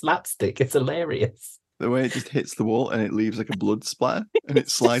so slapstick. It's hilarious. The way it just hits the wall and it leaves like a blood splatter and it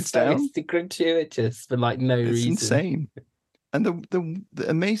slides down. It's gratuitous for like no reason. It's insane. And the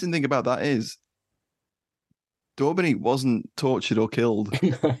amazing thing about that is Daubeny wasn't tortured or killed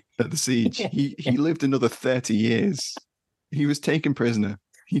at the siege. He lived another 30 years. He was taken prisoner.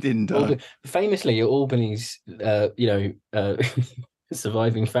 He didn't die. Famously, Albany's,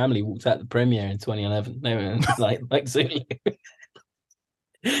 surviving family walked out the premiere in 2011. They were like Zulu.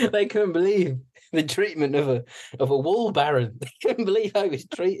 They couldn't believe the treatment of a wool baron. They couldn't believe how he was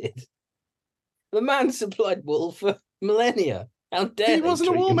treated. The man supplied wool for millennia. How dare he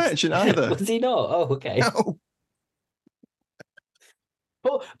wasn't a wool merchant either. Was he not? Oh, okay. No.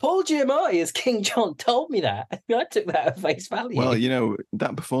 Paul Giamatti as King John told me that. I took that at face value. Well,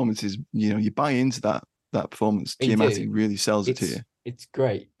 that performance is, you buy into that performance. Giamatti really sells it to you. It's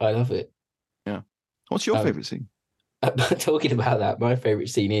great. I love it. Yeah. What's your favourite scene? Talking about that, my favourite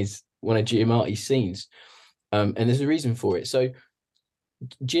scene is one of Giamatti's scenes. And there's a reason for it. So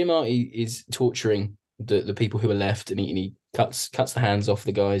Giamatti is torturing the people who are left and he cuts the hands off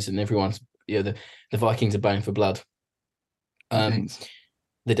the guys and everyone's, the Vikings are baying for blood.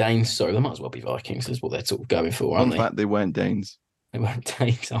 The Danes, sorry, they might as well be Vikings. That's what they're sort of going for, aren't they? In fact, they weren't Danes. They weren't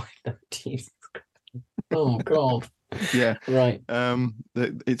Danes either. Jesus. Oh, God. Yeah. Right.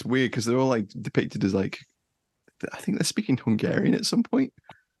 It's weird because they're all like depicted as like, I think they're speaking Hungarian at some point.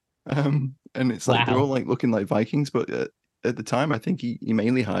 And it's like they're all like looking like Vikings, but at the time, I think he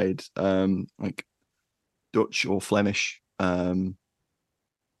mainly hired like Dutch or Flemish and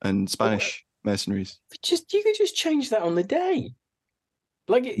Spanish mercenaries. You could just change that on the day.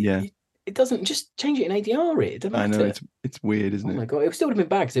 Like, it doesn't, just change it in ADR. It doesn't. I know it's weird, isn't it? Oh my God, it still would have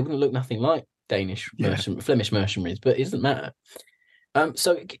been bad because it wouldn't look nothing like Danish, Flemish mercenaries, but it doesn't matter.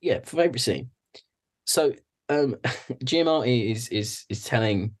 Favourite scene. So, Giamatti is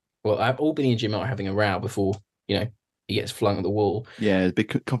telling. Well, Albany and Giamatti are having a row before he gets flung at the wall. Yeah, a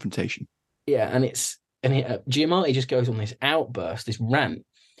big confrontation. Yeah, and Giamatti just goes on this outburst, this rant.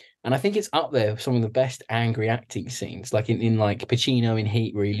 And I think it's up there with some of the best angry acting scenes, like in like Pacino in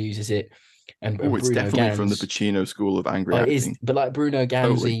Heat, where he loses it. And it's Bruno definitely Ganz, from the Pacino school of angry acting. But like Bruno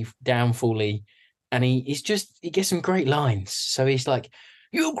Ganzi, downfally, and he gets some great lines. So he's like,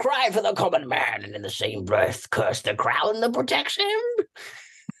 "You cry for the common man, and in the same breath curse the crown that protects him."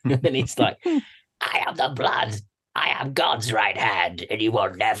 And then he's like, "I am the blood. I am God's right hand, and you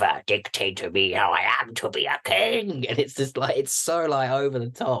will never dictate to me how I am to be a king." And it's just like, it's so like over the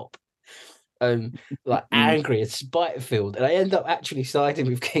top and like angry and spite-filled. And I end up actually siding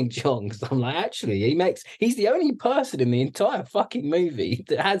with King John because I'm like, actually, he's the only person in the entire fucking movie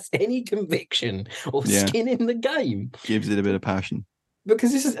that has any conviction or skin in the game. Gives it a bit of passion.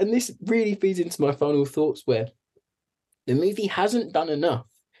 Because this really feeds into my final thoughts where the movie hasn't done enough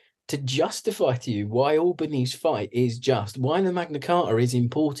to justify to you why Albany's fight is just, why the Magna Carta is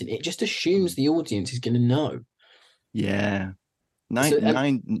important. It just assumes the audience is going to know. Yeah.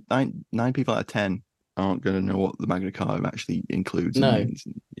 Nine people out of 10 aren't going to know what the Magna Carta actually includes. No. And means,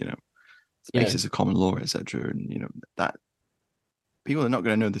 it's basis of common law, etc. And, that people are not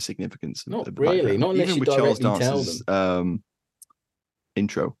going to know the significance. Not really. Not unless you directly tell them.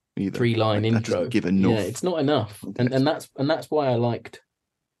 Intro either. 3-line intro. Give enough. Yeah, it's not enough. And that's why I liked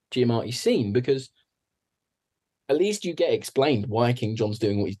Giamatti's scene, because at least you get explained why King John's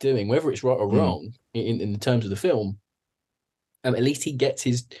doing what he's doing, whether it's right or wrong in the terms of the film. At least he gets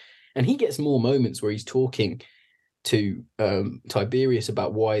he gets more moments where he's talking to Tiberius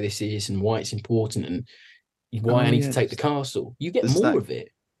about why this is and why it's important and why I need to take the castle. You get more of it.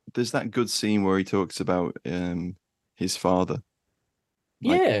 There's that good scene where he talks about his father.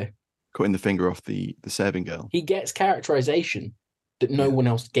 Like, cutting the finger off the serving girl. He gets characterization that no one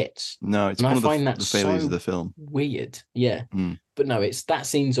else gets. No, it's and one I of find that the failures so of the film. weird. Yeah. Mm. But no, it's that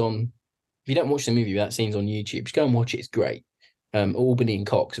scene's on. If you don't watch the movie, that scene's on YouTube. Just go and watch it. It's great. Albany and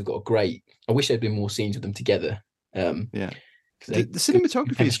Cox have got a great. I wish there'd been more scenes with them together. Yeah. The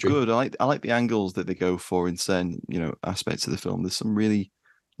cinematography is good. I like the angles that they go for in certain, aspects of the film. There's some really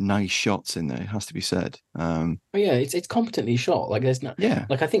nice shots in there, it has to be said. It's competently shot. Like there's not. Yeah.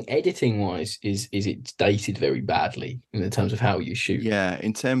 Like I think editing wise is it's dated very badly in terms of how you shoot. Yeah,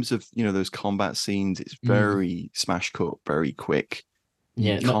 in terms of those combat scenes, it's very smash cut, very quick.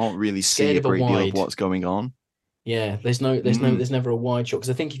 You can't really see a great deal of what's going on. Yeah, there's never a wide shot, because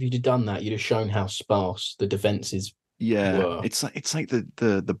I think if you'd have done that, you'd have shown how sparse the defenses. Yeah, it's like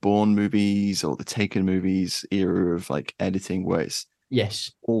the Bourne movies or the Taken movies era of like editing, where it's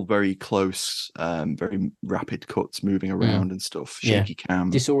all very close, very rapid cuts moving around and stuff, shaky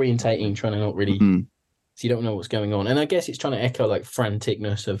cam, disorientating, trying to not really, so you don't know what's going on. And I guess it's trying to echo like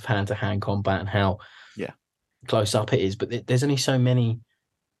franticness of hand to hand combat and how close up it is. But there's only so many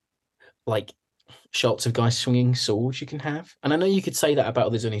like shots of guys swinging swords you can have, and I know you could say that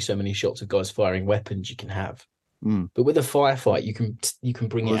about there's only so many shots of guys firing weapons you can have. But with a firefight, you can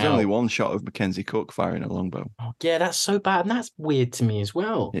bring it out. There's only one shot of Mackenzie Cook firing a longbow. Oh, yeah, that's so bad, and that's weird to me as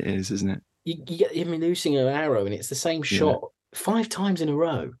well. It is, isn't it? You get him losing an arrow, and it's the same shot 5 times in a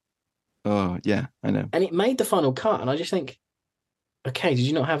row. Oh yeah, I know. And it made the final cut, and I just think, okay, did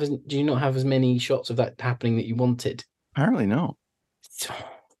you not have as many shots of that happening that you wanted? Apparently not. It's a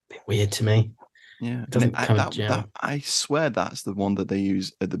bit weird to me. Yeah, it doesn't I swear that's the one that they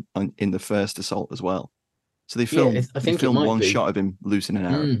use in the first assault as well. So they filmed one shot of him loosing an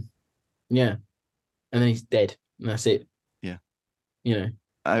arrow. Yeah. And then he's dead. And that's it. Yeah.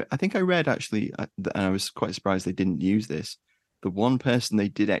 I think I read actually, and I was quite surprised they didn't use this. The one person they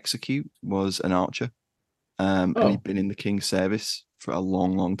did execute was an archer. And he'd been in the king's service for a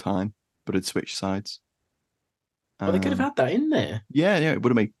long, long time, but had switched sides. Well, they could have had that in there. Yeah, it would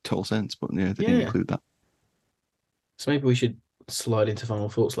have made total sense, but they didn't include that. So maybe we should slide into final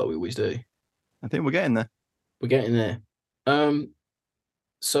thoughts like we always do. I think we're getting there. We're getting there.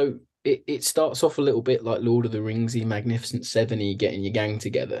 So it starts off a little bit like Lord of the Ringsy, Magnificent Seven-y, getting your gang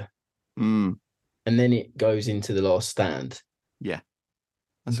together. And then it goes into The Last Stand. Yeah.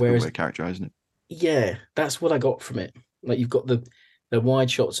 That's a good way of characterizing it. Yeah, that's what I got from it. Like you've got the wide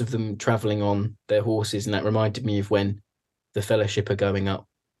shots of them traveling on their horses, and that reminded me of when the Fellowship are going up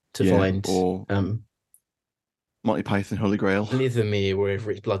to find Monty Python Holy Grail. Lithermere, wherever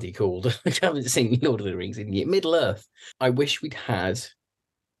it's bloody called. I haven't seen Lord of the Rings in yet. Middle Earth. I wish we'd had,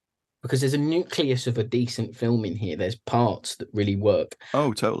 because there's a nucleus of a decent film in here. There's parts that really work.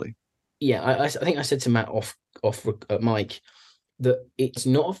 Oh, totally. Yeah, I think I said to Matt off mic that it's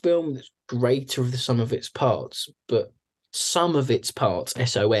not a film that's greater of the sum of its parts, but some of its parts,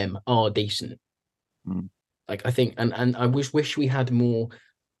 SOM, are decent. Like I think, and I wish we had more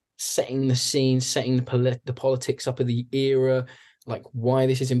setting the scene, setting the politics up of the era, like why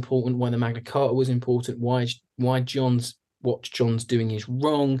this is important, why the Magna Carta was important, why what John's doing is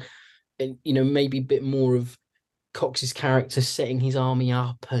wrong, and maybe a bit more of Cox's character setting his army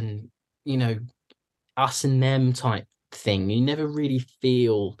up, and us and them type thing. You never really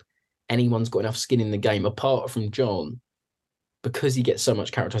feel anyone's got enough skin in the game apart from John, because he gets so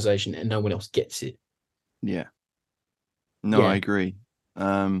much characterization and no one else gets it. Yeah. No, I agree.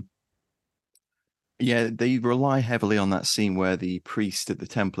 They rely heavily on that scene where the priest that the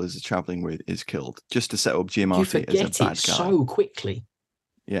Templars are traveling with is killed, just to set up Giamatti as a bad guy. So quickly.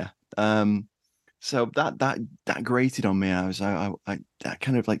 Yeah. So that grated on me. That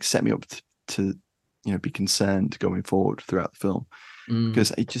kind of like set me up to be concerned going forward throughout the film,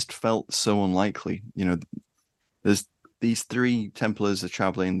 because it just felt so unlikely. There's these 3 Templars are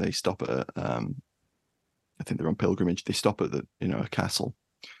traveling. They stop at I think they're on pilgrimage. They stop at a castle.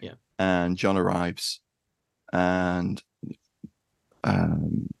 Yeah. And John arrives, and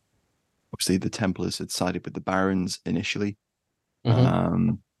obviously the Templars had sided with the Barons initially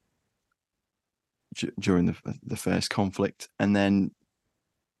during the first conflict, and then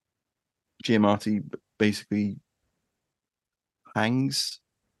Giamatti basically hangs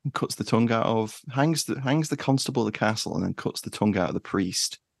the constable of the castle, and then cuts the tongue out of the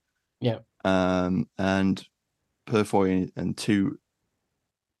priest. Yeah. And Purfoy and 2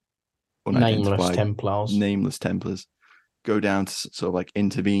 nameless Templars go down to sort of like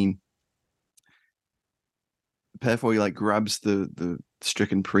intervene. Purfoy like grabs the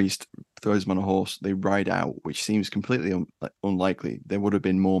stricken priest, throws him on a horse. They ride out, which seems completely unlikely. There would have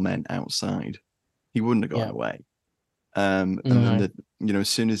been more men outside. He wouldn't have gone away. And then as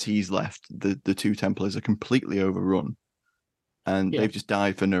soon as he's left, the two Templars are completely overrun, and they've just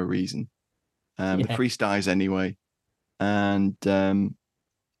died for no reason. The priest dies anyway, and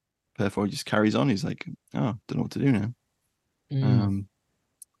Purfoy just carries on. He's like, "Oh, don't know what to do now."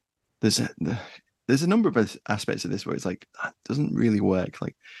 There's a number of aspects of this where it's like that doesn't really work.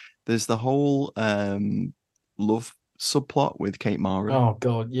 Like, there's the whole love subplot with Kate Mara. Oh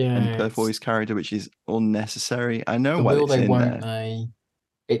God, yeah. And Purfoy's character, which is unnecessary. I know the why will it's they in won't there.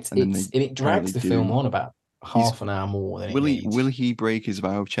 It drags the film on about half an hour more than it needs. Will he break his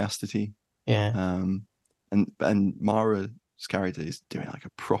vow of chastity? Yeah. And Mara's character is doing like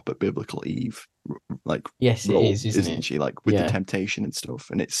a proper biblical Eve, like yes, role, it is, isn't it? she? Like with the temptation and stuff,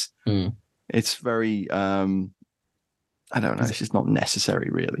 and it's very I don't know. It's just not necessary,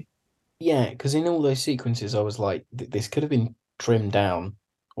 really. Yeah, because in all those sequences, I was like, this could have been trimmed down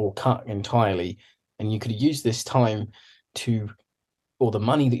or cut entirely, and you could have used this time or the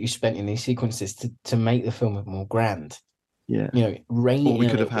money that you spent in these sequences to make the film more grand. Yeah. Or we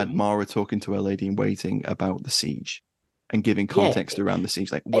could have had Mara talking to her lady in waiting about the siege and giving context around the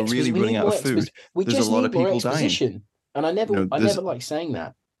siege. Like, we're really running out of food. There's a lot of people dying. And I never like saying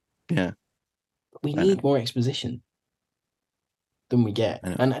that. Yeah. We need more exposition than we get.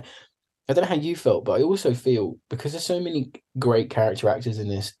 And I don't know how you felt, but I also feel, because there's so many great character actors in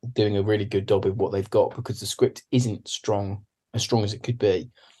this doing a really good job with what they've got, because the script isn't as strong as it could be.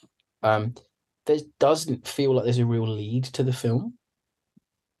 There doesn't feel like there's a real lead to the film.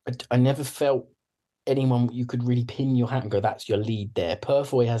 I never felt anyone you could really pin your hat and go, that's your lead there.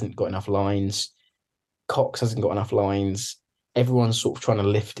 Purfoy hasn't got enough lines. Cox hasn't got enough lines. Everyone's sort of trying to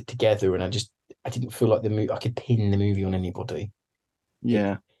lift it together, and I didn't feel like I could pin the movie on anybody.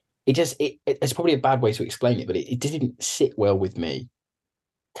 Yeah. It's probably a bad way to explain it, but it didn't sit well with me.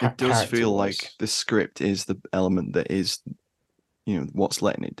 It does feel like the script is the element that is, what's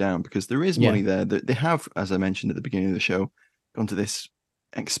letting it down, because there is money there. That they have, as I mentioned at the beginning of the show, gone to this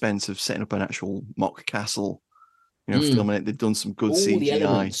expense of setting up an actual mock castle, filming it. They've done some good CGI. The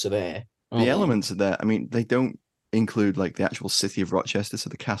elements are there. Elements are there. I mean, they don't include like the actual city of Rochester, so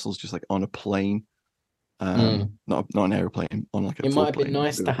the castle's just like on a plane. Not an airplane, on like a It might have been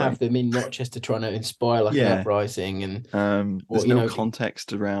nice to have them in Rochester trying to inspire like an uprising, and there's no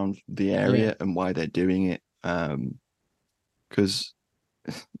context around the area and why they're doing it, because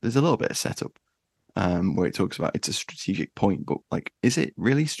there's a little bit of setup where it talks about it's a strategic point, but like, is it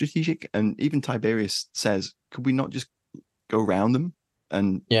really strategic? And even Tiberius says, could we not just go around them?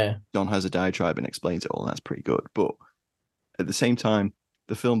 And John has a diatribe and explains it all, and that's pretty good. But at the same time,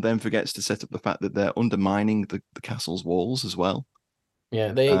 the film then forgets to set up the fact that they're undermining the castle's walls as well.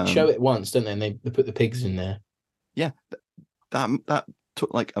 Yeah, they show it once, don't they? And they put the pigs in there. Yeah, that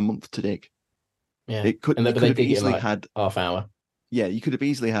took like a month to dig. Yeah, it could. They have easily had half hour. Yeah, you could have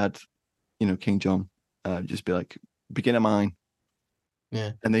easily had, King John, just be like, begin a mine.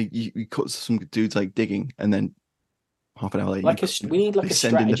 Yeah, and you cut some dudes like digging, and then half an hour later, we need like a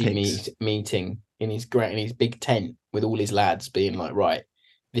strategy meeting in his big tent with all his lads, being like, right,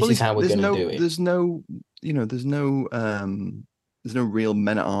 this is how we're going to do it. There's no real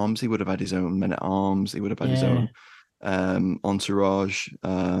men at arms. He would have had his own men at arms. He would have had his own entourage.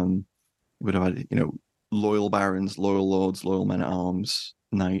 He would have had, loyal barons, loyal lords, loyal men at arms,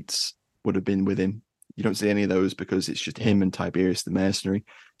 knights would have been with him. You don't see any of those because it's just him and Tiberius the mercenary.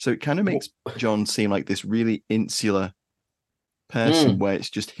 So it kind of makes John seem like this really insular person where it's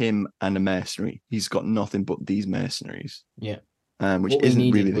just him and a mercenary. He's got nothing but these mercenaries. Yeah. Which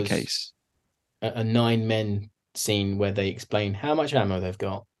isn't really the case. A 9-men scene where they explain how much ammo they've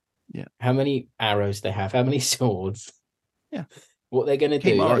got. Yeah. How many arrows they have, how many swords. Yeah. What they're going to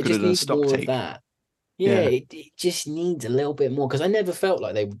do. It just needs more of that. Yeah, it just needs a little bit more, because I never felt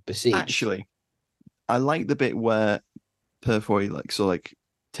like they would besiege. Actually, I like the bit where Purfoy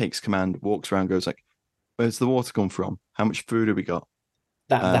takes command, walks around, goes like, where's the water come from? How much food have we got?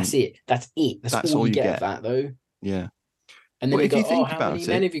 That's it. That's all you get of that, though. Yeah. And then if you think how many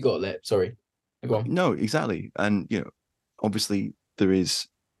men have you got left? Sorry. Go on. No, exactly. And, obviously there is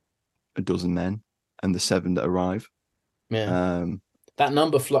a dozen men and the 7 that arrive. Yeah. That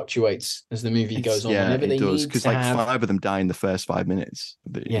number fluctuates as the movie goes on. Yeah, it does, because 5 of them die in the first 5 minutes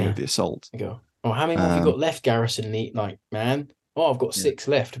of the assault. You go, oh, how many more have you got left, Garrison? Man, oh, I've got 6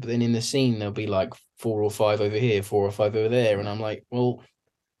 left. But then in the scene, there'll be like 4 or 5 over here, 4 or 5 over there. And I'm like, well,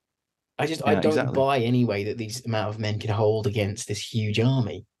 I don't buy anyway that these amount of men can hold against this huge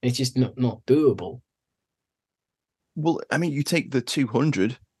army. It's just not doable. Well, I mean, you take the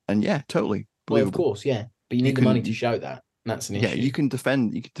 200 and totally believable. Well, of course, yeah. But you need the money to show that. That's an yeah, issue. you can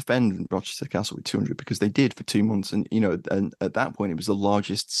defend Rochester Castle with 200 because they did for 2 months, and and at that point it was the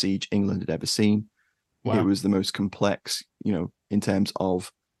largest siege England had ever seen. Wow. It was the most complex, in terms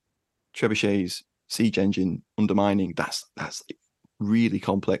of trebuchets, siege engine, undermining. That's like really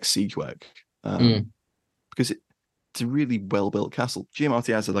complex siege work, because it's a really well built castle.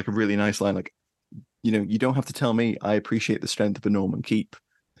 Giamatti has like a really nice line, like, you don't have to tell me I appreciate the strength of a Norman keep.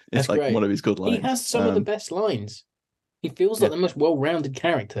 It's That's like great. one of his good lines. He has some of the best lines. He feels like the most well-rounded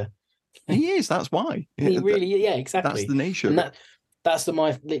character. He is. That's why. He really, yeah, exactly. That's the nature and of it. That's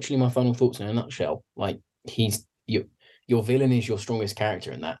literally my final thoughts in a nutshell. Like, your villain is your strongest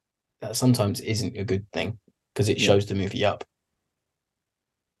character, and that sometimes isn't a good thing because it shows the movie up.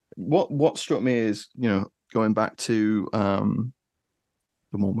 What struck me is, going back to the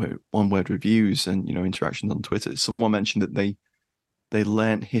one word reviews and interactions on Twitter. Someone mentioned that they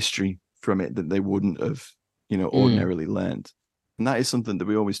learned history from it that they wouldn't have ordinarily learned, and that is something that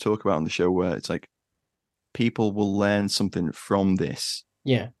we always talk about on the show, where it's like people will learn something from this,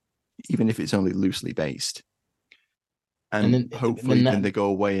 even if it's only loosely based, and then hopefully then they go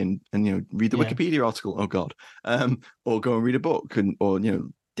away and read the Wikipedia article, oh god, or go and read a book, or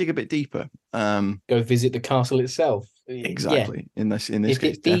dig a bit deeper, go visit the castle itself. Exactly. In this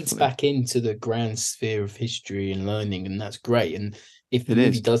case, it feeds back into the grand sphere of history and learning, and that's great. And if the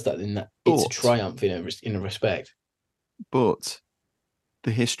movie does that, then it's a triumph in a respect. But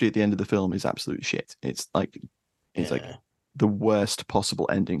the history at the end of the film is absolute shit. It's like the worst possible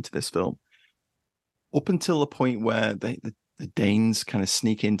ending to this film. Up until the point where the Danes kind of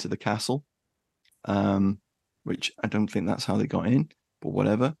sneak into the castle, which I don't think that's how they got in, but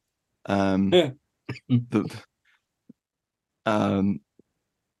whatever.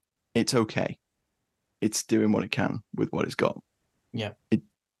 It's okay. It's doing what it can with what it's got. Yeah.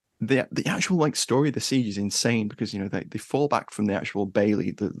 The actual like story of the siege is insane because they fall back from the actual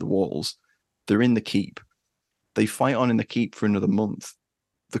bailey, the walls. They're in the keep. They fight on in the keep for another month.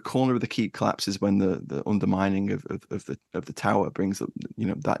 The corner of the keep collapses when the undermining of the tower brings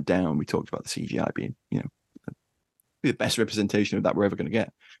that down. We talked about the CGI being the best representation of that we're ever going to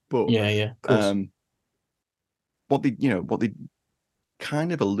get. But of course. What they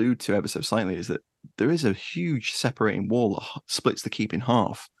kind of allude to ever so slightly is that there is a huge separating wall that splits the keep in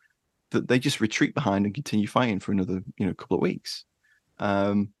half, that they just retreat behind and continue fighting for another couple of weeks.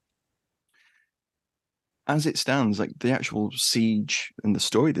 As it stands, like the actual siege and the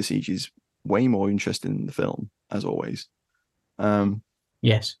story of the siege is way more interesting than the film, as always.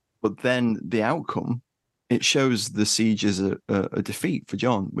 Yes, but then the outcome, it shows the siege as a defeat for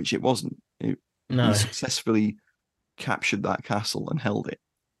John, which it wasn't. He successfully captured that castle and held it.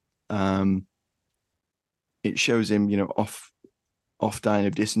 It shows him, off dying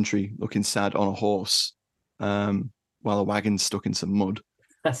of dysentery, looking sad on a horse, while a wagon's stuck in some mud.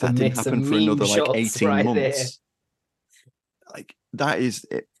 That didn't happen for another 18 months. There. Like that is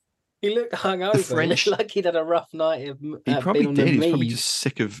it. He looked hungover. The French, he looked like he'd had a rough night. He probably did. He's probably just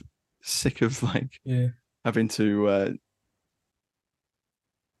sick of having to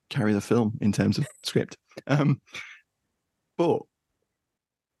carry the film in terms of script. But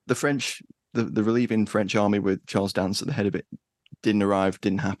the French, the relieving French army with Charles Dance at the head of it didn't arrive,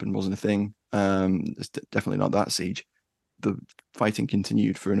 didn't happen, wasn't a thing. It's definitely not that siege. The fighting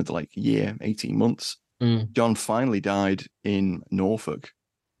continued for another year, 18 months. John finally died in Norfolk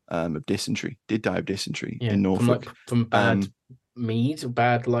of dysentery. Did die of dysentery in Norfolk. From bad mead or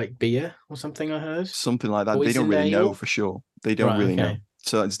bad beer or something, I heard. Something like that. They don't really know for sure. They don't really know.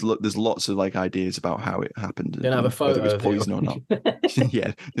 So there's lots of ideas about how it happened. Don't have a photo whether it was poison or not.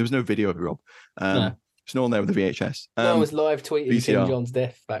 Yeah, there was no video of it, Rob. There's no one there with the VHS. No one was live tweeting King John's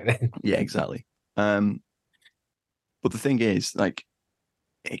death back then. Yeah, exactly. But the thing is,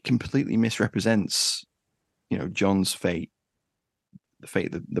 it completely misrepresents, John's fate, the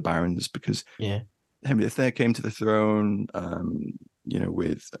fate of the barons, because Henry III came to the throne,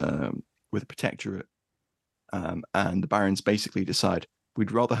 with a protectorate, and the barons basically decide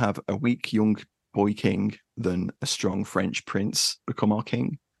we'd rather have a weak young boy king than a strong French prince become our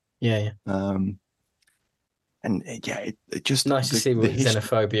king. Yeah. It just nice to see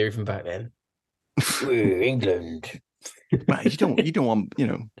xenophobia even back then. England. Well, you don't want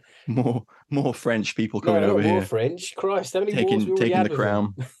more French people coming over here. More French, Christ! How many taking the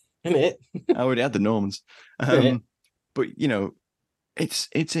crown? Isn't it? I already had the Normans, but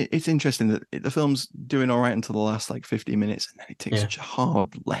it's interesting that the film's doing all right until the last 15 minutes, and then it takes such a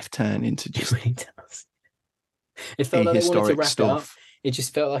hard left turn into just. It really does. It felt like they wanted to wrap stuff. It up. It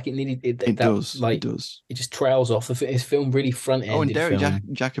just felt like it needed. It does. It just trails off. His film really front ended. Oh, and Derek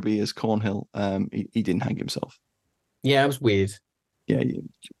Jacobi as Cornhill, he didn't hang himself. Yeah, it was weird. Yeah,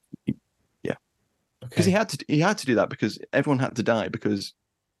 because Okay. he had to do that because everyone had to die because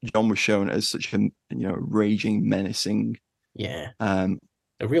John was shown as such a raging, menacing, Yeah. a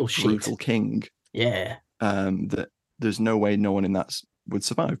real shit. brutal king. Yeah. That there's no way no one in that would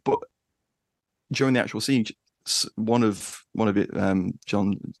survive. But during the actual siege, one of it,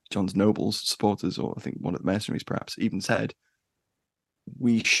 John's nobles, supporters, or I think one of the mercenaries perhaps, even said,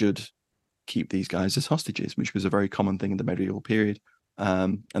 we should keep these guys as hostages, which was a very common thing in the medieval period.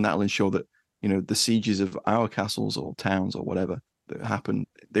 And that'll ensure that, the sieges of our castles or towns or whatever that happen,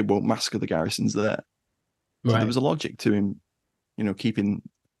 they won't massacre the garrisons there. So there was a logic to him, keeping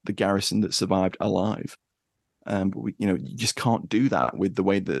the garrison that survived alive. But you just can't do that with the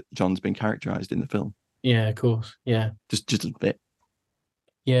way that John's been characterized in the film. Yeah, of course. Yeah. Just a bit.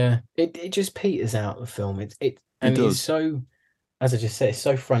 Yeah. It just peters out the film. It does. It's so, as I just said, it's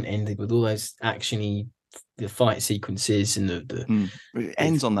so front ended with all those actiony the fight sequences and it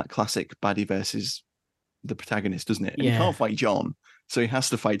ends on that classic baddie versus the protagonist, doesn't it? And Yeah. he can't fight John, so he has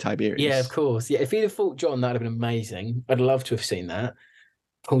to fight Tiberius. Yeah, of course. Yeah, if he'd have fought John, that'd have been amazing. I'd love to have seen that.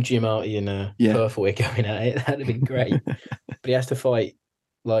 Paul Giamatti and Purfoy going at it. That'd have been great. But he has to fight,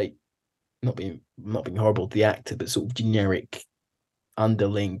 like, not being horrible to the actor, but sort of generic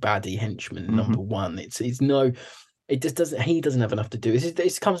underling baddie henchman number one. It just doesn't. He doesn't have enough to do.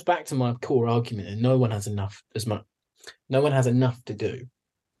 This comes back to my core argument, and no one has enough to do,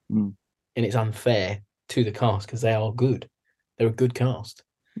 and it's unfair to the cast because they are good. They're a good cast.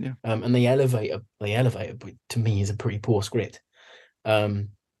 Yeah. And the elevator, to me, is a pretty poor script. But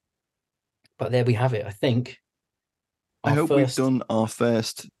there we have it. I think. I hope we've done our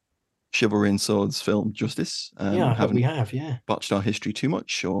first Chivalry and Swords film justice. Yeah, I hope we have. Yeah. Botched our history too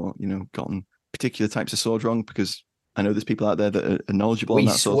much, or gotten particular types of swords wrong, because I know there's people out there that are knowledgeable on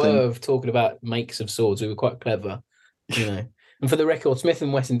that sort of thing. We swerved talking about makes of swords. We were quite clever, And for the record, Smith &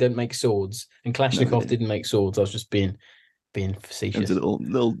 Wesson didn't make swords, and Kalashnikov didn't make swords. I was just being facetious. It was a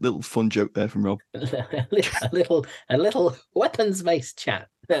little fun joke there from Rob. a little weapons-based chat,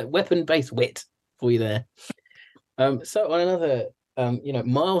 weapon-based wit for you there. So on another,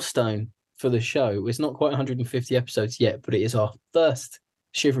 milestone for the show, it's not quite 150 episodes yet, but it is our first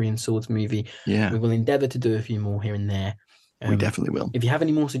Chivalry and Swords movie. Yeah, we will endeavour to do a few more here and there. We definitely will. If you have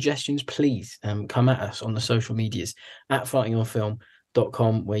any more suggestions, please come at us on the social medias at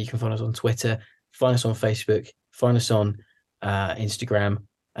fightingonfilm.com, where you can find us on Twitter, find us on Facebook, find us on Instagram.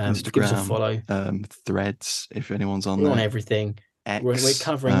 Give us a follow. Threads, if anyone's on We're there. on everything. X, we're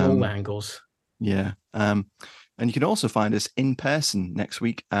covering all angles. Yeah. And you can also find us in person next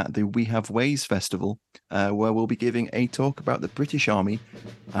week at the We Have Ways Festival, where we'll be giving a talk about the British Army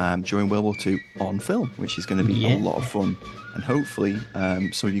during World War II on film, which is going to be a lot of fun. And hopefully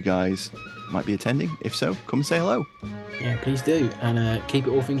some of you guys might be attending. If so, come and say hello. Yeah, please do. And keep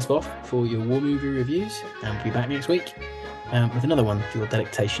it all things off for your war movie reviews. And we'll be back next week with another one for your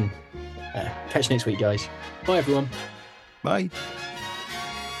delectation. Catch you next week, guys. Bye, everyone. Bye.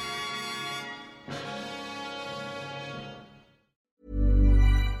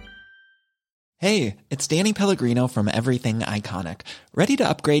 Hey, it's Danny Pellegrino from Everything Iconic. Ready to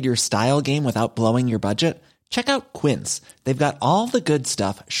upgrade your style game without blowing your budget? Check out Quince. They've got all the good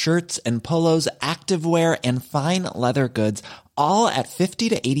stuff, shirts and polos, activewear, and fine leather goods, all at 50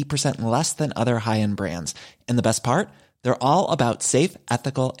 to 80% less than other high-end brands. And the best part? They're all about safe,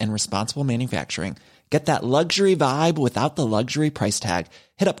 ethical, and responsible manufacturing. Get that luxury vibe without the luxury price tag.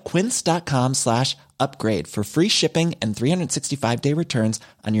 Hit up quince.com/upgrade for free shipping and 365-day returns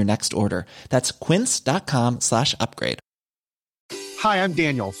on your next order. That's quince.com/upgrade. Hi, I'm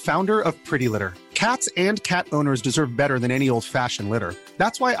Daniel, founder of Pretty Litter. Cats and cat owners deserve better than any old-fashioned litter.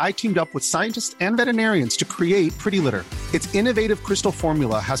 That's why I teamed up with scientists and veterinarians to create Pretty Litter. Its innovative crystal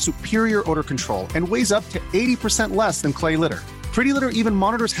formula has superior odor control and weighs up to 80% less than clay litter. Pretty Litter even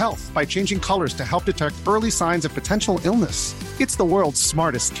monitors health by changing colors to help detect early signs of potential illness. It's the world's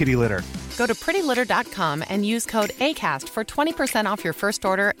smartest kitty litter. Go to prettylitter.com and use code ACAST for 20% off your first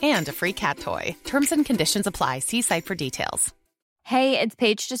order and a free cat toy. Terms and conditions apply. See site for details. Hey, it's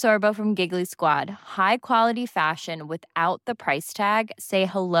Paige DeSorbo from Giggly Squad. High quality fashion without the price tag. Say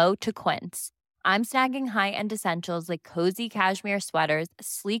hello to Quince. I'm snagging high-end essentials like cozy cashmere sweaters,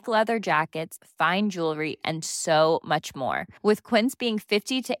 sleek leather jackets, fine jewelry, and so much more. With Quince being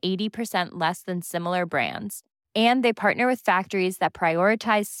 50 to 80% less than similar brands. And they partner with factories that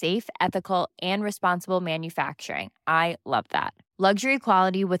prioritize safe, ethical, and responsible manufacturing. I love that. Luxury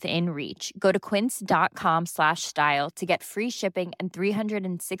quality within reach. Go to quince.com/style to get free shipping and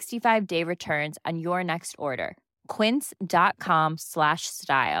 365-day returns on your next order.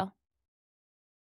 Quince.com/style.